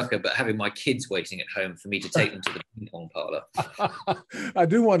hard worker, but having my kids waiting at home for me to take them to the ping pong parlor. I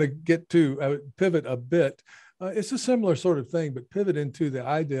do want to get to pivot a bit. It's a similar sort of thing, but pivot into the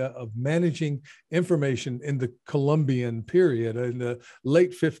idea of managing information in the Columbian period in the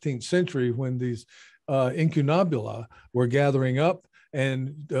late 15th century, when these incunabula were gathering up.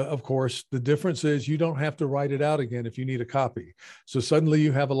 And of course, the difference is you don't have to write it out again if you need a copy. So suddenly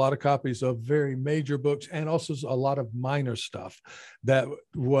you have a lot of copies of very major books and also a lot of minor stuff. That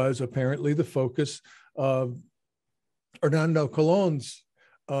was apparently the focus of Hernando Colón's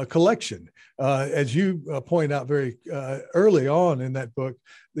collection. As you point out very early on in that book,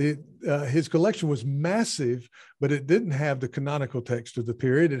 his collection was massive, but it didn't have the canonical text of the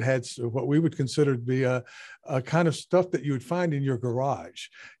period. It had what we would consider to be a kind of stuff that you would find in your garage,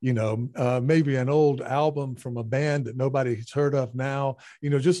 maybe an old album from a band that nobody's heard of now,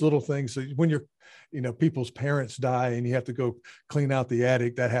 just little things that when you're people's parents die and you have to go clean out the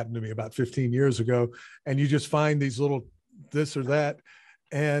attic. That happened to me about 15 years ago. And you just find these little this or that.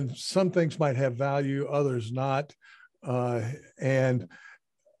 And some things might have value, others not. And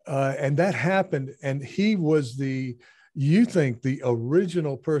that happened. And he was the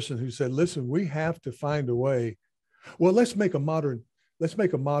original person who said, listen, we have to find a way. Well, let's make a modern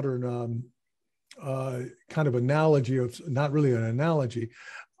kind of analogy of, not really an analogy.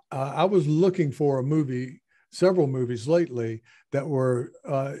 I was looking for several movies lately that were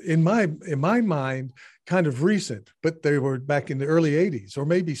in my mind kind of recent, but they were back in the early 80s or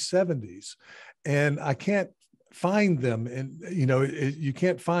maybe 70s, and I can't find them. And you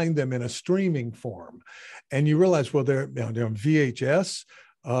can't find them in a streaming form, and you realize, well, they're on VHS,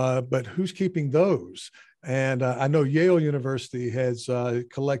 but who's keeping those? And I know Yale University has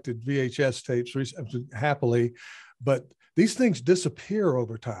collected VHS tapes happily, but these things disappear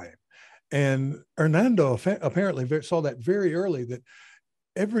over time. And Hernando apparently saw that very early, that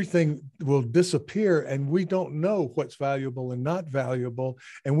everything will disappear and we don't know what's valuable and not valuable.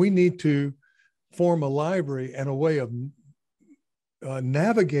 And we need to form a library and a way of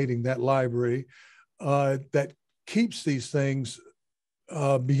navigating that library that keeps these things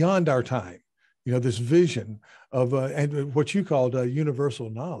beyond our time. This vision of and what you called universal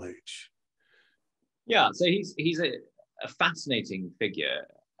knowledge. Yeah, so he's a fascinating figure.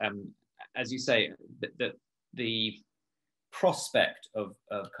 As you say, the prospect of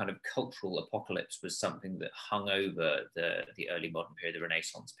kind of cultural apocalypse was something that hung over the early modern period, the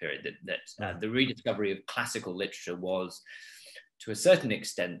Renaissance period, that the rediscovery of classical literature was, to a certain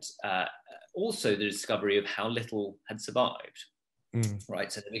extent, also the discovery of how little had survived. Right,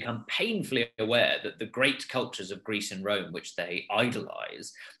 so they become painfully aware that the great cultures of Greece and Rome, which they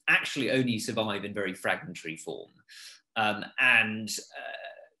idolize, actually only survive in very fragmentary form.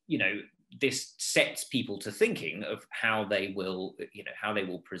 This sets people to thinking of how they will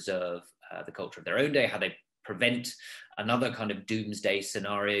preserve the culture of their own day, how they prevent another kind of doomsday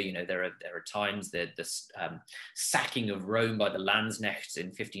scenario. There are times that the sacking of Rome by the Landsknechts in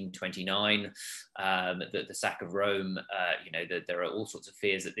 1529, the sack of Rome, there are all sorts of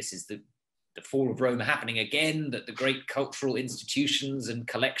fears that this is the fall of Rome happening again, that the great cultural institutions and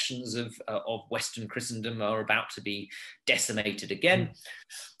collections of Western Christendom are about to be decimated again.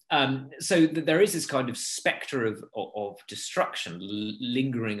 So there is this kind of spectre of destruction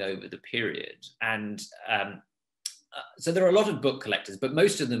lingering over the period. And so there are a lot of book collectors, but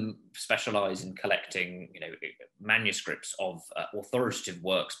most of them specialize in collecting, manuscripts of authoritative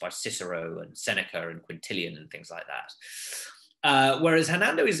works by Cicero and Seneca and Quintilian and things like that. Whereas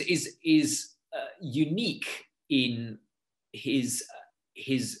Hernando is unique in his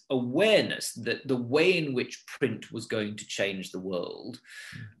awareness that the way in which print was going to change the world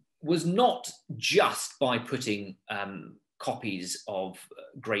was not just by putting copies of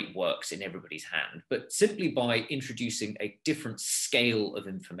great works in everybody's hand, but simply by introducing a different scale of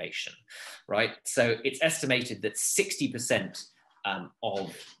information, right? So it's estimated that 60%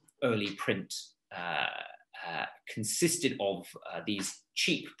 of early print consisted of these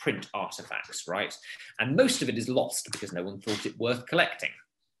cheap print artifacts, right? And most of it is lost because no one thought it worth collecting,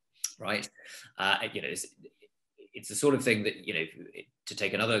 right? It's the sort of thing that, to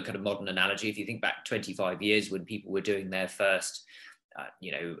take another kind of modern analogy, if you think back 25 years when people were doing their first,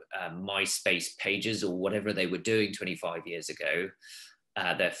 MySpace pages or whatever they were doing 25 years ago,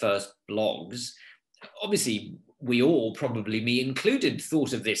 their first blogs, obviously we all, probably me included,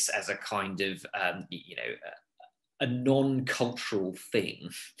 thought of this as a kind of, a non-cultural thing,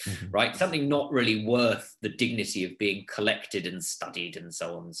 right? Something not really worth the dignity of being collected and studied and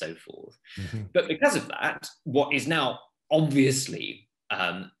so on and so forth. But because of that, what is now obviously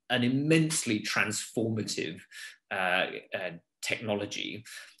an immensely transformative technology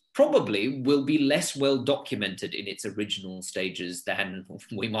probably will be less well documented in its original stages than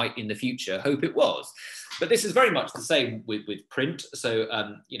we might in the future hope it was. But this is very much the same with print. So,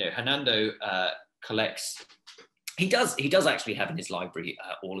 Hernando collects, he does actually have in his library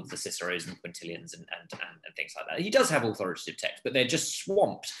all of the Ciceros and Quintilians and things like that. He does have authoritative texts, but they're just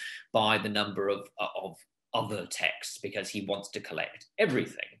swamped by the number of other texts because he wants to collect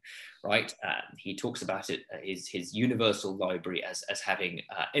everything, right? He talks about it, his universal library as having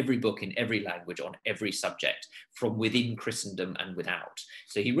every book in every language on every subject from within Christendom and without.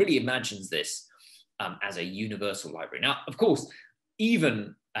 So he really imagines this as a universal library. Now, of course,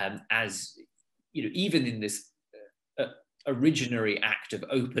 even even in this originary act of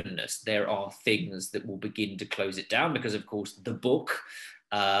openness, there are things that will begin to close it down because, of course, the book,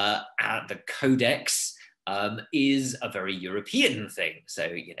 the codex, is a very European thing. So,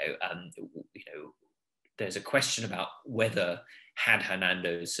 there's a question about whether, had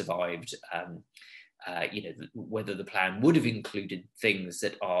Hernando survived, whether the plan would have included things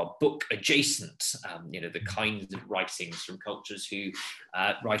that are book adjacent, the kinds of writings from cultures who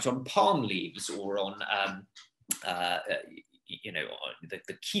write on palm leaves or on,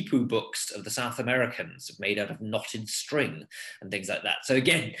 the quipu books of the South Americans made out of knotted string and things like that. So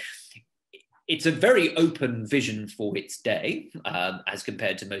again, it's a very open vision for its day, as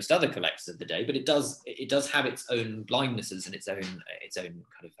compared to most other collectors of the day, but it does have its own blindnesses and its own kind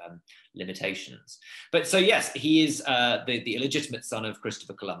of limitations. But so yes, he is the illegitimate son of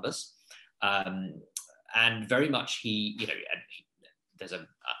Christopher Columbus, and very much there's a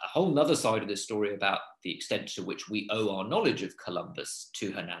whole nother side of this story about the extent to which we owe our knowledge of Columbus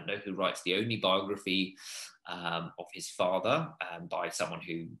to Hernando, who writes the only biography of his father by someone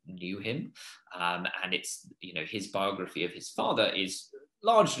who knew him. And it's, his biography of his father is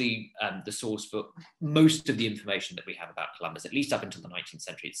largely the source for most of the information that we have about Columbus, at least up until the 19th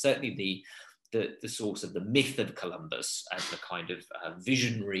century. It's certainly the source of the myth of Columbus as the kind of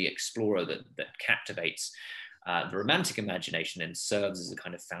visionary explorer that captivates the Romantic imagination and serves as a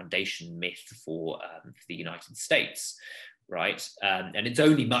kind of foundation myth for the United States, right? And it's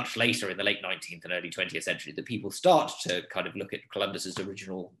only much later in the late 19th and early 20th century that people start to kind of look at Columbus's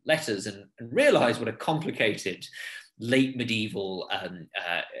original letters and realize what a complicated late medieval,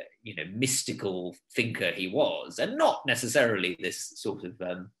 mystical thinker he was, and not necessarily this sort of,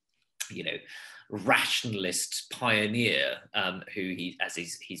 rationalist pioneer who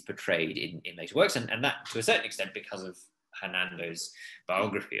he's portrayed in later works, and that to a certain extent because of Hernando's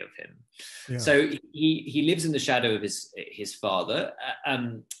biography of him. Yeah. So he lives in the shadow of his father,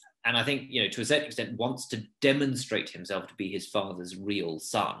 and I think, to a certain extent wants to demonstrate himself to be his father's real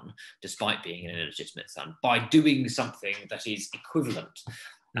to despite being an illegitimate son, by doing something that is equivalent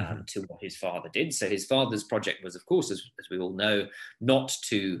to what his father did. So his father's project was, of course, as we all know, not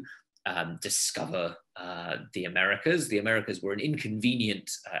to discover the Americas. The Americas were an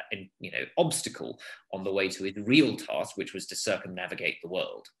inconvenient obstacle on the way to his real task, which was to circumnavigate the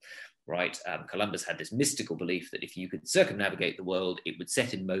world, right? Columbus had this mystical belief that if you could circumnavigate the world, it would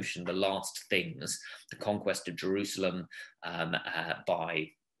set in motion the last things, the conquest of Jerusalem by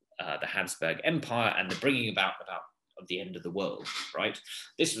the Habsburg Empire and the bringing about of the end of the world, right?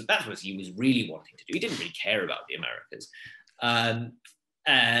 That's what he was really wanting to do. He didn't really care about the Americas.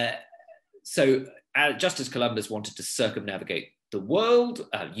 So just as Columbus wanted to circumnavigate the world,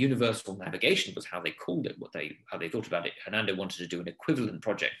 universal navigation was how they called it, how they thought about it. Hernando wanted to do an equivalent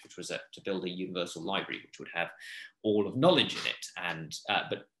project, which was to build a universal library, which would have all of knowledge in it. And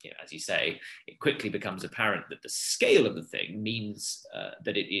but as you say, it quickly becomes apparent that the scale of the thing means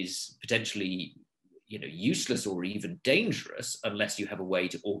that it is potentially useless or even dangerous unless you have a way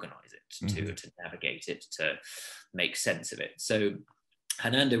to organize it, to navigate it, to make sense of it. So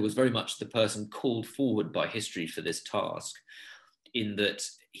Hernando was very much the person called forward by history for this task, in that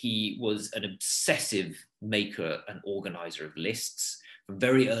he was an obsessive maker and organizer of lists. From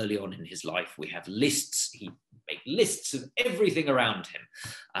very early on in his life, we have lists. He made lists of everything around him,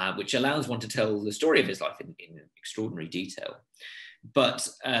 which allows one to tell the story of his life in extraordinary detail. But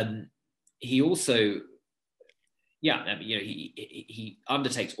he also, he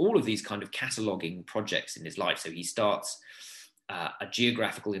undertakes all of these kind of cataloging projects in his life. So he starts a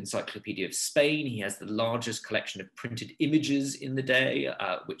geographical encyclopedia of Spain. He has the largest collection of printed images in the day,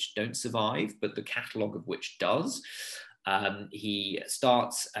 which don't survive, but the catalogue of which does. He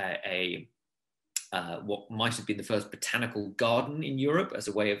starts what might have been the first botanical garden in Europe as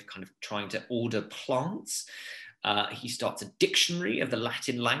a way of kind of trying to order plants. He starts a dictionary of the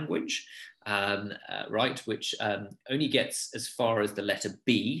Latin language, which only gets as far as the letter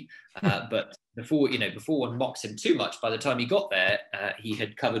B, but before one mocks him too much, by the time he got there, he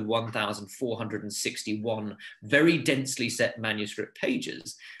had covered 1,461 very densely set manuscript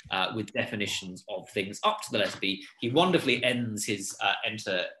pages with definitions of things up to the letter B. He wonderfully ends his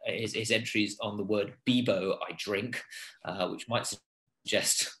entries on the word "bibo," I drink, which might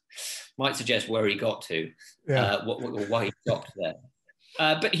suggest where he got to, or why he stopped there.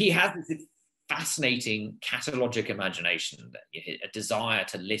 But he has this fascinating catalogic imagination, a desire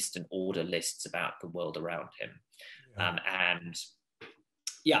to list and order lists about the world around him.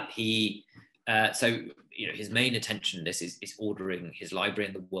 His main attention in this is ordering his library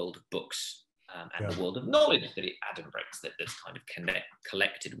and the world of books and the world of knowledge that it adumbrates, that's kind of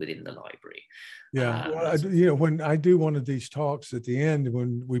collected within the library. When I do one of these talks at the end,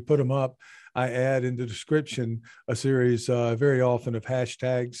 when we put them up, I add in the description a series very often of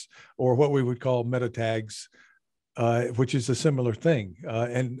hashtags, or what we would call meta tags, which is a similar thing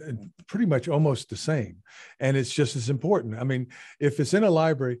and pretty much almost the same. And it's just as important. I mean, if it's in a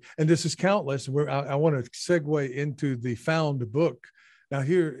library, and this is countless, I want to segue into the found book. Now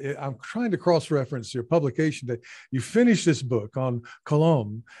here, I'm trying to cross-reference your publication that you finished this book on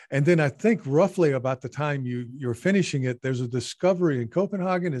Colón, and then I think roughly about the time you're finishing it, there's a discovery in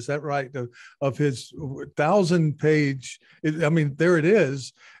Copenhagen, is that right, of his 1,000-page, there it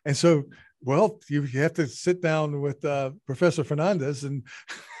is. And so, well, you have to sit down with Professor Fernandez and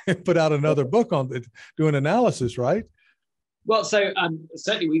put out another book on it, do an analysis, right? Well, so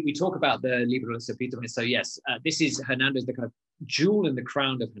certainly we talk about the Libro de los Epítomes. So yes, this is Hernando's, the kind of jewel in the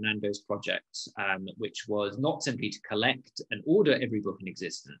crown of Hernando's project, which was not simply to collect and order every book in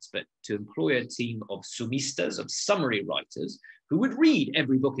existence, but to employ a team of sumistas, of summary writers, who would read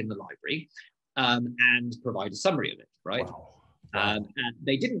every book in the library and provide a summary of it, right? Wow. And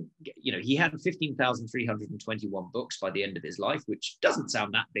they didn't, he had 15,321 books by the end of his life, which doesn't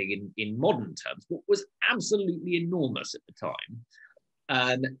sound that big in modern terms, but was absolutely enormous at the time.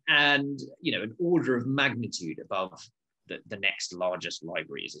 And an order of magnitude above the next largest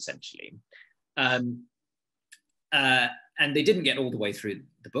libraries, essentially. And they didn't get all the way through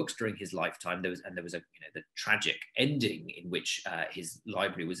the books during his lifetime. There was the tragic ending in which his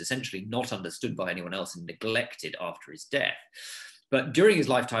library was essentially not understood by anyone else and neglected after his death. But during his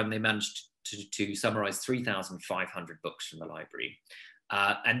lifetime, they managed to summarize 3,500 books from the library.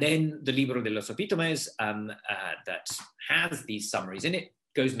 And then the Libro de los Epítomes that has these summaries in it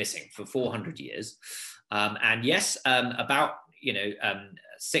goes missing for 400 years. And yes, about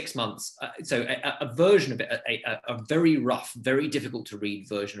 6 months. So a version of it, a very rough, very difficult to read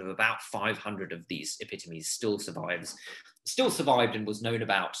version of about 500 of these epitomes still survived and was known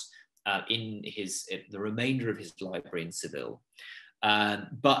about in the remainder of his library in Seville.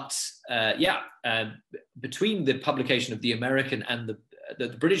 Between the publication of the American and the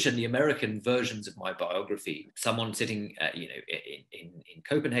British and the American versions of my biography, someone sitting, in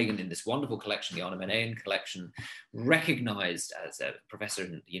Copenhagen in this wonderful collection, the Arnhem collection, recognized, as a professor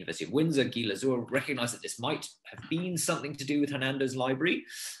in the University of Windsor, Guy Lazur, recognized that this might have been something to do with Hernando's library.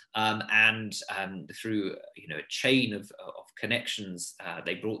 And through a chain of connections,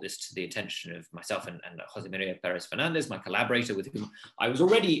 they brought this to the attention of myself and José María Pérez Fernández, my collaborator, with whom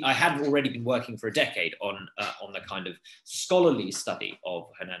I had already been working for a decade on the kind of scholarly study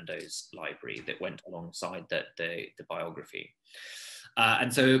of Hernando's library that went alongside the biography.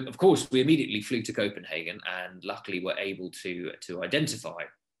 And so, of course, we immediately flew to Copenhagen, and luckily were able to identify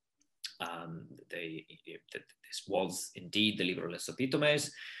this was indeed the Libro de los Epítomes.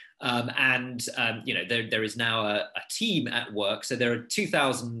 There is now a team at work. So there are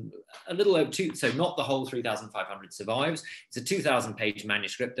 2,000, a little over two, so not the whole 3,500 survives. It's a 2,000 page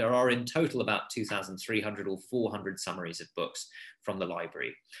manuscript. There are in total about 2,300 or 400 summaries of books from the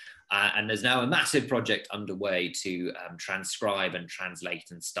library. And there's now a massive project underway to transcribe and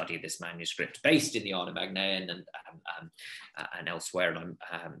translate and study this manuscript based in the Arne Magnaean and elsewhere. And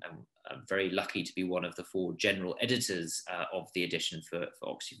I'm very lucky to be one of the 4 general editors of the edition for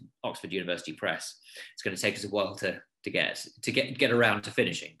Oxford University Press. It's going to take us a while to get around to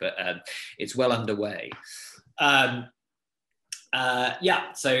finishing, but it's well underway.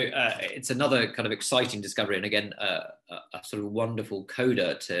 So it's another kind of exciting discovery, and again, a sort of wonderful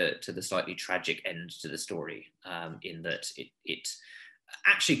coda to the slightly tragic end to the story, in that it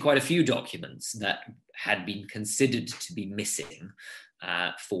actually quite a few documents that had been considered to be missing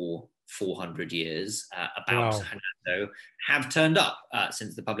for 400 years about Hernando have turned up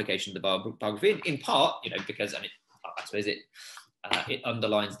since the publication of the biography, in part, because, I suppose it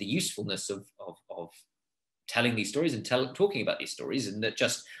underlines the usefulness of telling these stories and talking about these stories, and that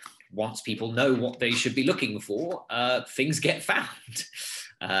just once people know what they should be looking for, things get found.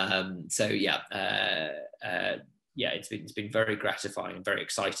 It's been very gratifying and very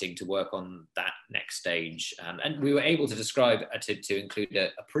exciting to work on that next stage. And we were able to describe, to include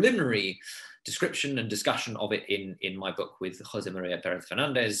a preliminary description and discussion of it in my book with José María Pérez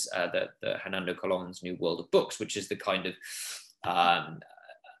Fernández, the Hernando Colón's New World of Books, which is the kind of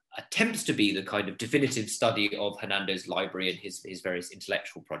attempts to be the kind of definitive study of Hernando's library and his various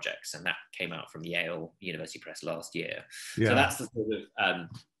intellectual projects, and that came out from Yale University Press last year. Yeah. So that's the sort of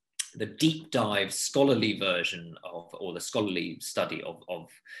the deep dive scholarly version or the scholarly study of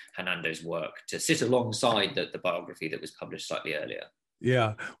Hernando's work, to sit alongside the biography that was published slightly earlier.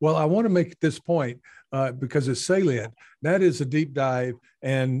 Yeah, well, I want to make this point because it's salient. That is a deep dive,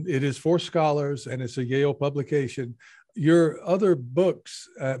 and it is for scholars, and it's a Yale publication. Your other books,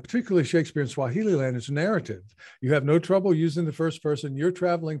 particularly Shakespeare and Swahililand, is narrative. You have no trouble using the first person. You're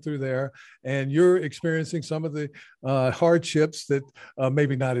traveling through there, and you're experiencing some of the hardships that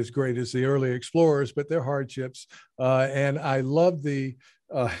maybe not as great as the early explorers, but they're hardships. And I love the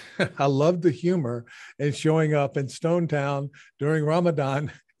humor in showing up in Stone Town during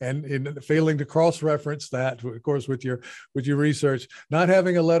Ramadan and in failing to cross-reference that, of course, with your research, not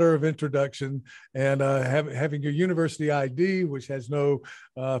having a letter of introduction, and having your university ID, which has no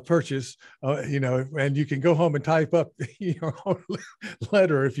purchase, and you can go home and type up your own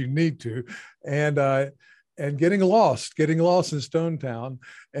letter if you need to, and getting lost in Stone Town,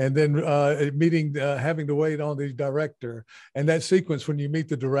 and then having to wait on the director, and that sequence when you meet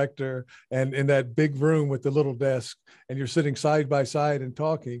the director and in that big room with the little desk, and you're sitting side by side and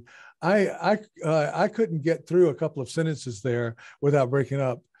talking. I couldn't get through a couple of sentences there without breaking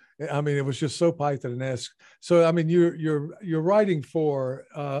up. I mean, it was just so Python-esque. So, I mean, you're writing for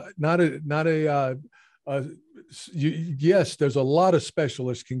yes, there's a lot of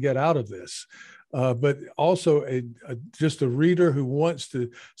specialists can get out of this. But also just a reader who wants to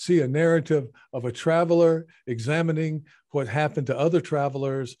see a narrative of a traveler examining what happened to other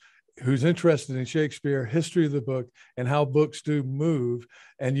travelers, who's interested in Shakespeare, history of the book, and how books do move.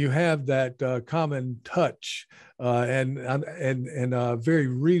 And you have that common touch and very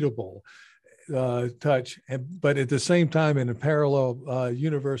readable touch, but at the same time, in a parallel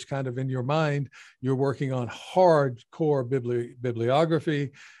universe, kind of in your mind, you're working on hardcore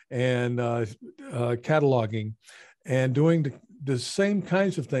bibliography and cataloging, and doing the same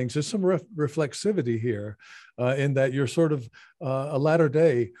kinds of things. There's some reflexivity here in that you're sort of a latter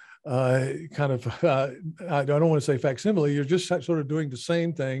day kind of, I don't want to say facsimile, you're just sort of doing the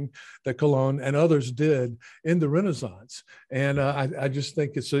same thing that Colón and others did in the Renaissance. And I just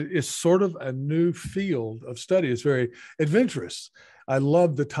think it's sort of a new field of study. It's very adventurous. I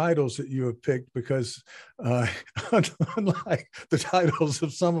love the titles that you have picked because unlike the titles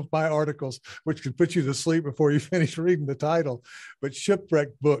of some of my articles, which could put you to sleep before you finish reading the title, but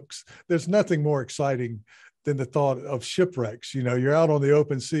Shipwrecked Books, there's nothing more exciting than the thought of shipwrecks. You're out on the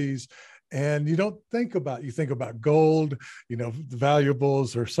open seas and you think about gold, the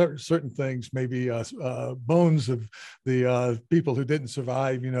valuables or certain things, maybe bones of the people who didn't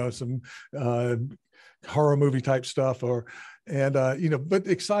survive, some horror movie type stuff but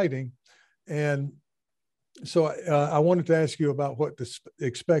exciting. And so I wanted to ask you about what to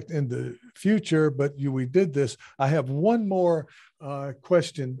expect in the future, but we did this. I have one more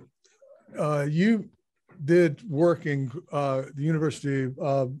question. You did work in the University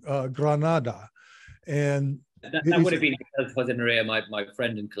of Granada, and That would have been because José María, my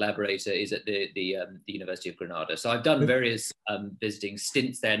friend and collaborator, is at the University of Granada. So I've done various visiting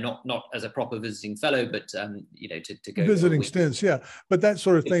stints there, not as a proper visiting fellow, but to go visiting stints, yeah. But that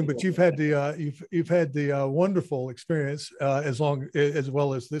sort of thing. But you've had the wonderful experience, as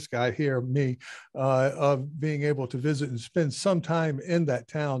well as this guy here, me, of being able to visit and spend some time in that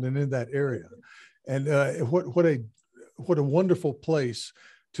town and in that area, and what a wonderful place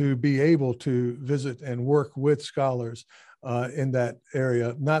to be able to visit and work with scholars in that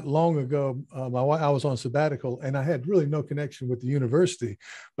area. Not long ago, I was on sabbatical and I had really no connection with the university,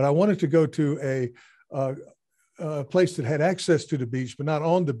 but I wanted to go to a place that had access to the beach, but not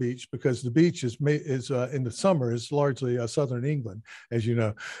on the beach, because the beach is in the summer is largely southern England, as you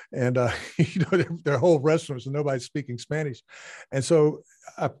know, and their whole restaurants and nobody's speaking Spanish, and so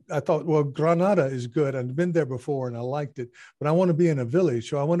I thought, well, Granada is good. I've been there before and I liked it, but I want to be in a village,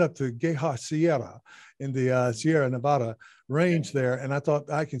 so I went up to Geja Sierra in the Sierra Nevada range there, and I thought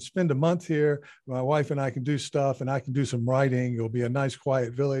I can spend a month here. My wife and I can do stuff, and I can do some writing. It'll be a nice,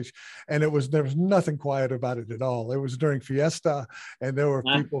 quiet village, and there was nothing quiet about it at all. It was during fiesta, and there were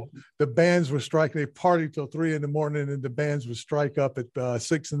people. The bands were striking. They partied till 3 a.m, and the bands would strike up at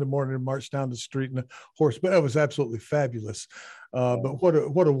 6 a.m. and march down the street in a horse. But it was absolutely fabulous. But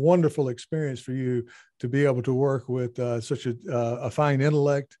what a wonderful experience for you to be able to work with such a fine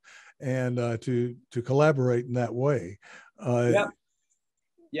intellect and to collaborate in that way.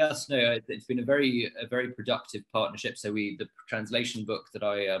 Yes, no, it's been a very productive partnership. So the translation book that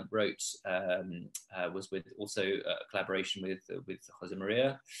I wrote was with also a collaboration with José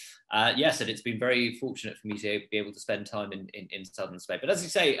María. Yes, and it's been very fortunate for me to be able to spend time in southern Spain. But as you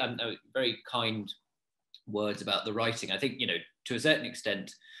say, very kind words about the writing. I think, to a certain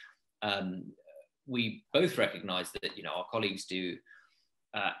extent, we both recognize that, our colleagues do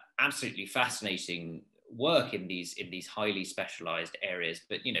absolutely fascinating work in these highly specialized areas,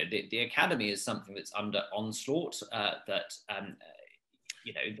 but the academy is something that's under onslaught, that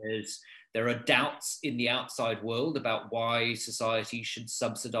there are doubts in the outside world about why society should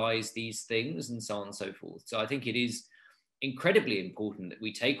subsidize these things and so on and so forth. So I think it is incredibly important that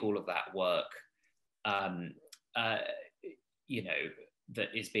we take all of that work that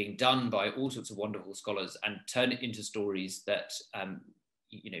is being done by all sorts of wonderful scholars and turn it into stories that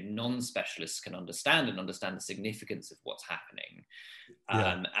non-specialists can understand the significance of what's happening.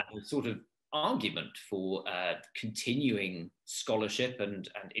 And a sort of argument for continuing scholarship and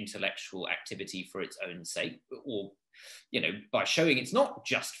intellectual activity for its own sake, or by showing it's not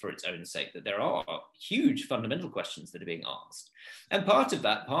just for its own sake, that there are huge fundamental questions that are being asked. And part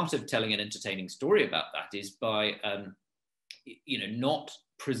of telling an entertaining story about that is by not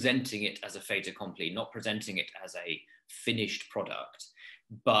presenting it as a fait accompli, not presenting it as a finished product,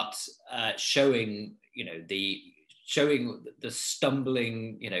 but showing the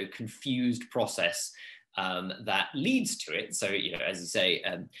stumbling, confused process that leads to it. So, as you say,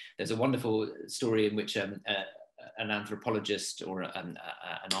 there's a wonderful story in which an anthropologist or an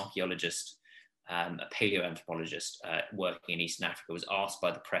archaeologist, a paleoanthropologist working in Eastern Africa, was asked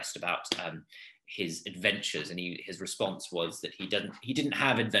by the press about his adventures, and his response was that he didn't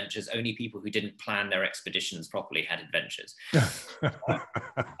have adventures. Only people who didn't plan their expeditions properly had adventures.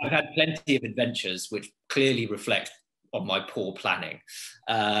 I've had plenty of adventures which clearly reflect on my poor planning,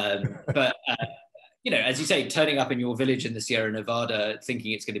 but as you say, turning up in your village in the Sierra Nevada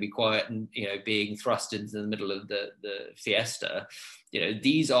thinking it's going to be quiet and being thrust into the middle of the fiesta,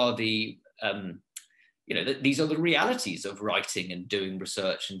 these are the these are the realities of writing and doing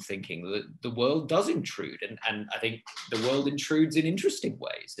research and thinking. The world does intrude, and I think the world intrudes in interesting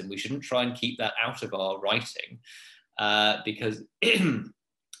ways, and we shouldn't try and keep that out of our writing, because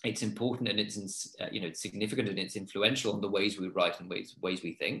it's important and it's significant and it's influential on the ways we write and ways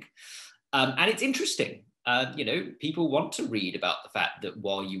we think, and it's interesting. People want to read about the fact that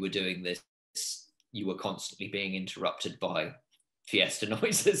while you were doing this, you were constantly being interrupted by fiesta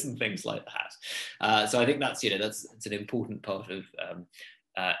noises and things like that. So I think that's an important part of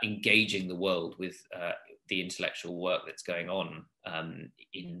engaging the world with the intellectual work that's going on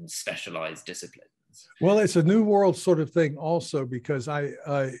in specialized disciplines. Well, it's a new world sort of thing also, because I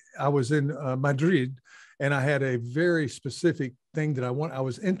was in Madrid, and I had a very specific thing that I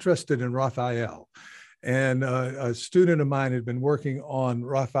was interested in Raphael. And a student of mine had been working on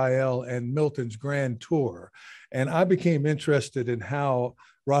Raphael and Milton's Grand Tour. And I became interested in how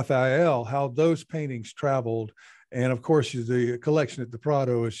those paintings traveled. And of course, the collection at the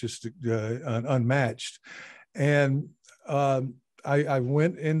Prado is just unmatched. And I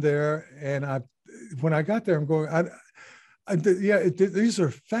went in there, and when I got there, I'm going, These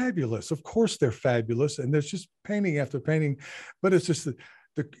are fabulous. Of course, they're fabulous, and there's just painting after painting, but it's just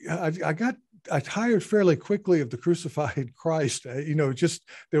I tired fairly quickly of the crucified Christ.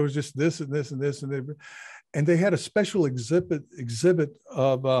 There was just this and this and this, and they had a special exhibit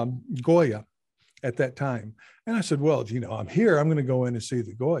of Goya at that time. And I said, well, I'm here, I'm going to go in and see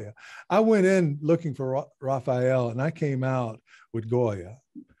the Goya. I went in looking for Raphael, and I came out with Goya.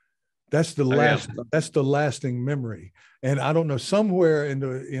 That's the lasting memory. And I don't know, somewhere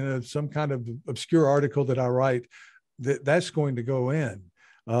in some kind of obscure article that I write, that's going to go in.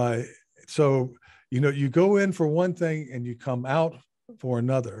 So, you go in for one thing and you come out for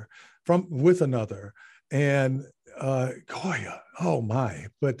another, with another. And Goya, oh my!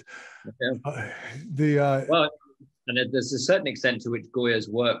 But well, and there's a certain extent to which Goya's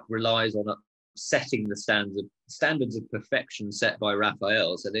work relies on setting the standards of perfection set by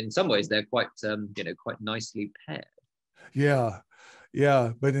Raphael. So in some ways, they're quite nicely paired. Yeah.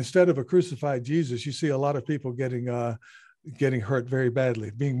 But instead of a crucified Jesus, you see a lot of people getting hurt very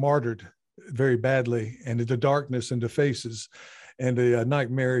badly, being martyred very badly, and the darkness and the faces and the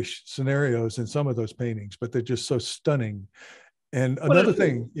nightmarish scenarios in some of those paintings, but they're just so stunning. And another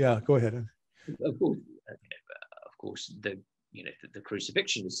thing, go ahead. Of course, the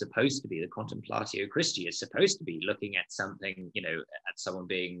crucifixion is supposed to be, the Contemplatio Christi is supposed to be looking at something, at someone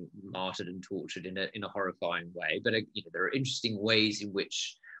being martyred and tortured in a horrifying way. But there are interesting ways in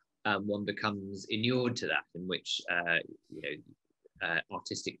which one becomes inured to that, in which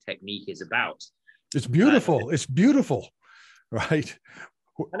artistic technique is about. It's beautiful. It's beautiful, right?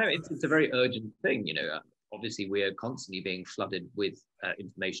 I know it's a very urgent thing. Obviously we are constantly being flooded with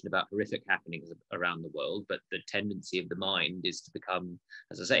information about horrific happenings around the world, but the tendency of the mind is to become,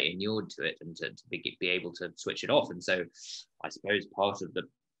 as I say, inured to it, and to be able to switch it off. And so I suppose part of the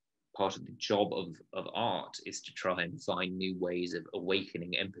job of art is to try and find new ways of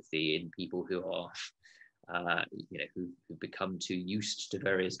awakening empathy in people who are who become too used to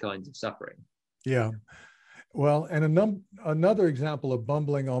various kinds of suffering. Yeah. Well, and another example of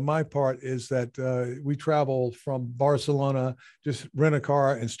bumbling on my part is that we travel from Barcelona, just rent a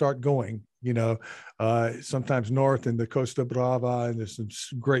car and start going, sometimes north in the Costa Brava, and there's some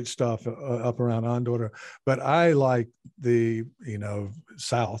great stuff up around Andorra. But I like the,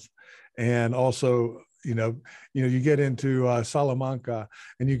 south. And also, you get into Salamanca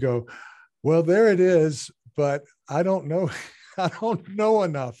and you go, well, there it is, but I don't know. I don't know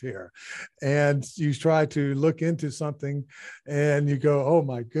enough here. And you try to look into something and you go, oh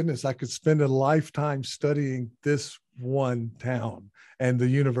my goodness, I could spend a lifetime studying this one town and the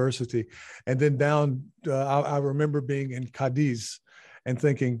university. And then down, I remember being in Cadiz and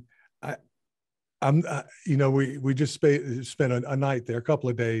thinking, we just spent a night there, a couple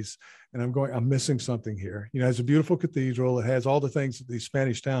of days, and I'm missing something here. It's a beautiful cathedral. It has all the things that these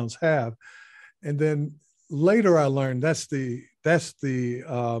Spanish towns have. And then later I learned that's the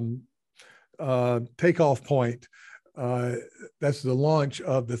takeoff point. That's the launch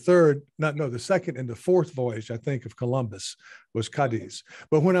of the second and the fourth voyage, I think, of Columbus was Cadiz.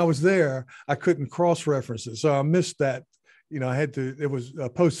 But when I was there, I couldn't cross-reference it. So I missed that. It was a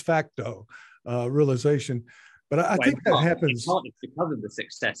post facto realization. But I think that happens. Because of the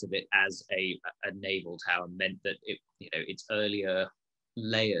success of it as a naval town meant that its earlier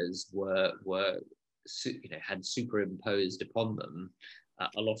layers had superimposed upon them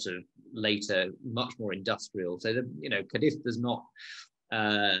a lot of later, much more industrial. So Cadiz does not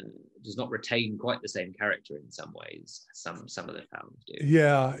retain quite the same character in some ways. Some of the towns do.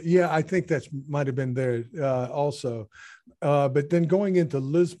 Yeah, I think that might have been there also. But then going into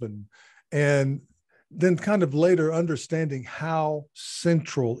Lisbon, and then kind of later understanding how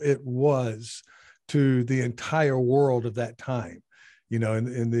central it was to the entire world of that time. In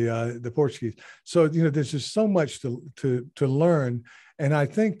the Portuguese. So, there's just so much to learn. And I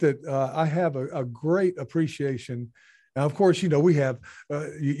think that I have a great appreciation. Now, of course, we have,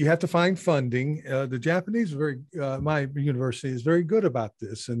 you have to find funding. The Japanese my university is very good about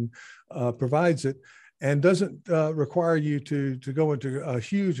this and provides it, and doesn't require you to go into a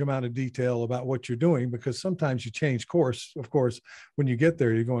huge amount of detail about what you're doing, because sometimes you change course. Of course, when you get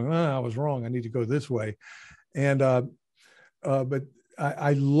there, you're going, I was wrong. I need to go this way. And, but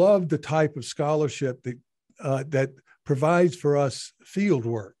I love the type of scholarship that provides for us field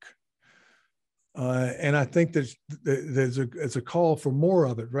work. And I think there's a call for more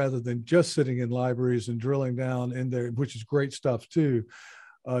of it, rather than just sitting in libraries and drilling down in there, which is great stuff too.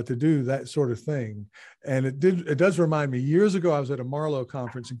 to do that sort of thing. And it does remind me, years ago, I was at a Marlowe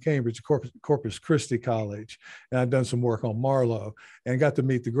conference in Cambridge, Corpus Christi College, and I'd done some work on Marlowe and got to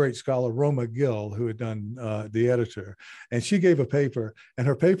meet the great scholar Roma Gill, who had done the editor. And she gave a paper, and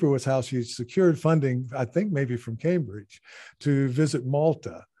her paper was how she secured funding, I think maybe from Cambridge, to visit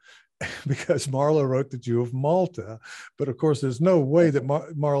Malta. Because Marlowe wrote The Jew of Malta, but of course there's no way that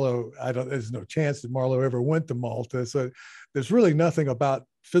Marlowe, there's no chance that Marlowe ever went to Malta. So there's really nothing about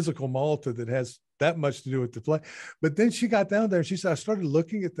physical Malta that has that much to do with the play. But then she got down there and she said, I started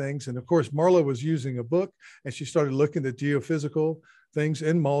looking at things. And of course, Marlowe was using a book, and she started looking at geophysical things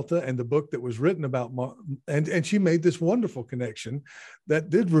in Malta and the book that was written about, and she made this wonderful connection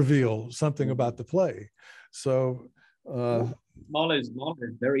that did reveal something about the play. So, Marlowe's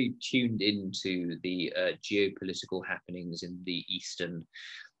very tuned into the geopolitical happenings in the Eastern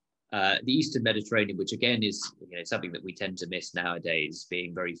Mediterranean, which again is something that we tend to miss nowadays,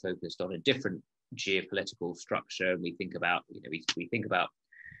 being very focused on a different geopolitical structure. And we think about we think about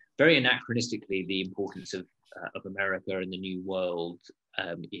very anachronistically the importance of America and the New World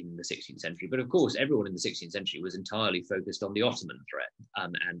in the 16th century. But of course, everyone in the 16th century was entirely focused on the Ottoman threat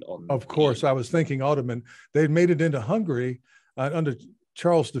and on. Of course, I was thinking Ottoman. They'd made it into Hungary under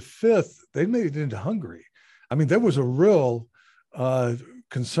Charles V. They made it into Hungary. I mean, there was a real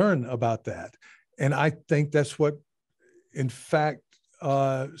concern about that, and I think that's what, in fact,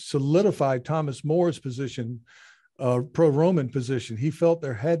 solidified Thomas More's position, pro-Roman position. He felt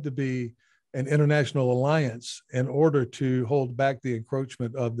there had to be an international alliance in order to hold back the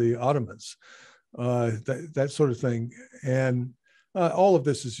encroachment of the Ottomans, that sort of thing. And all of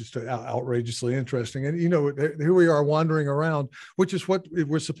this is just outrageously interesting. And, here we are wandering around, which is what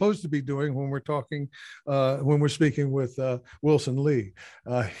we're supposed to be doing when we're talking, when we're speaking with Wilson Lee.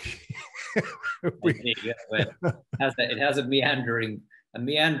 It has a meandering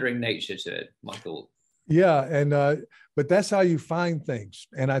nature to it, my thought. Yeah, and but that's how you find things.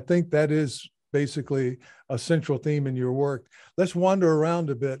 And I think that is basically a central theme in your work. Let's wander around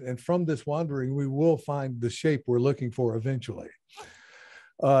a bit, and from this wandering, we will find the shape we're looking for eventually.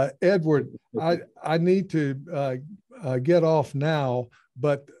 Edward, I need to get off now,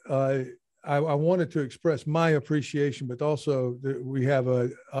 but I wanted to express my appreciation, but also that we have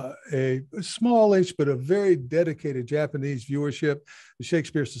a smallish but a very dedicated Japanese viewership, the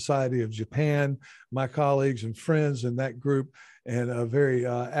Shakespeare Society of Japan, my colleagues and friends in that group, and very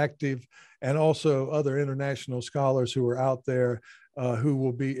active, and also other international scholars who are out there who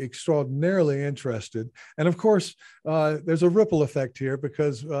will be extraordinarily interested. And of course, there's a ripple effect here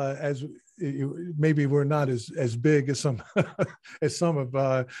because maybe we're not as big as some as some of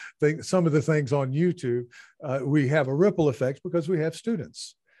the things on YouTube. We have a ripple effect because we have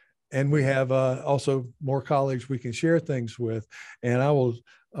students, and we have also more colleagues we can share things with. And I will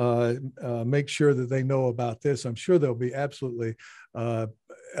make sure that they know about this. I'm sure they'll be absolutely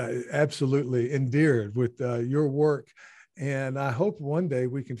endeared with your work. And I hope one day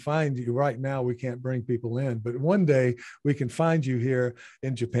we can find you. Right now, we can't bring people in, but one day we can find you here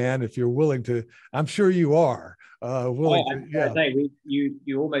in Japan if you're willing to. I'm sure you are willing to. Yeah.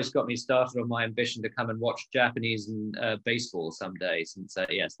 You almost got me started on my ambition to come and watch Japanese and baseball someday. Since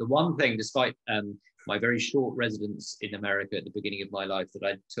yes, the one thing, despite my very short residence in America at the beginning of my life, that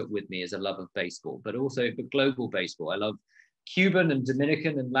I took with me is a love of baseball, but also global baseball. I love Cuban and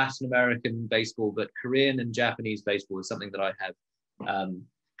Dominican and Latin American baseball, but Korean and Japanese baseball is something that I have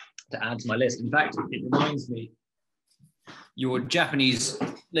to add to my list. In fact, it reminds me, your Japanese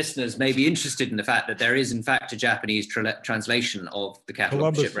listeners may be interested in the fact that there is, in fact, a Japanese translation of the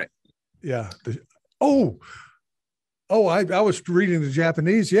Catalogue of Shipwrecked. Yeah. I was reading the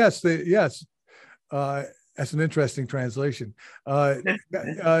Japanese. Yes, yes. That's an interesting translation. But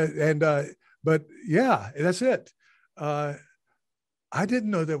yeah, that's it. I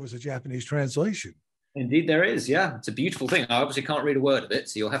didn't know there was a Japanese translation. Indeed, there is. Yeah, it's a beautiful thing. I obviously can't read a word of it,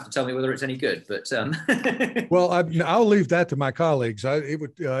 so you'll have to tell me whether it's any good. But well, I'll leave that to my colleagues.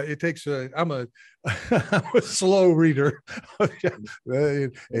 It takes. I'm a slow reader. It's a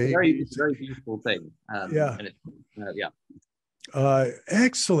very beautiful thing. Yeah. Yeah.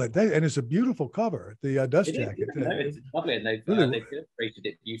 Excellent. And it's a beautiful cover. The dust jacket. It's lovely, and they've illustrated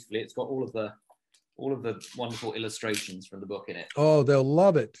it beautifully. It's got all of the wonderful illustrations from the book in it. Oh, they'll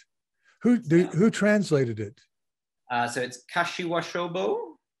love it. Who translated it? So it's Kashiwa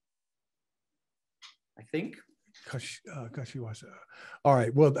Shobo, I think. Kashiwa. All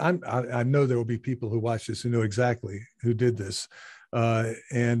right. Well, I know there will be people who watch this who know exactly who did this,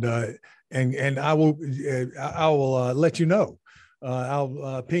 and I will let you know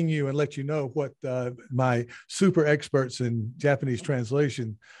I'll ping you and let you know what my super experts in Japanese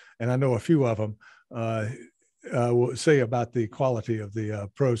translation, and I know a few of them, will say about the quality of the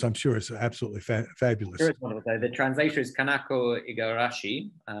prose. I'm sure it's absolutely fabulous. Sure, it's wonderful. The translator is Kanako Igarashi,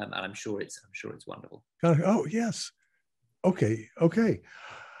 and I'm sure it's wonderful. Oh yes. Okay.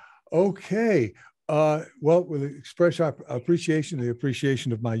 Well, we'll express our appreciation, the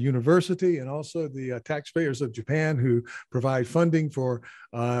appreciation of my university, and also the taxpayers of Japan who provide funding for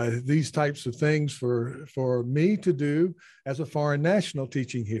these types of things for me to do as a foreign national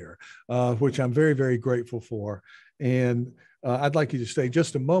teaching here, which I'm very, very grateful for. And I'd like you to stay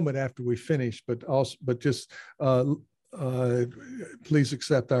just a moment after we finish, but just please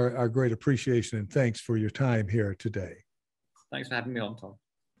accept our great appreciation and thanks for your time here today. Thanks for having me on, Tom.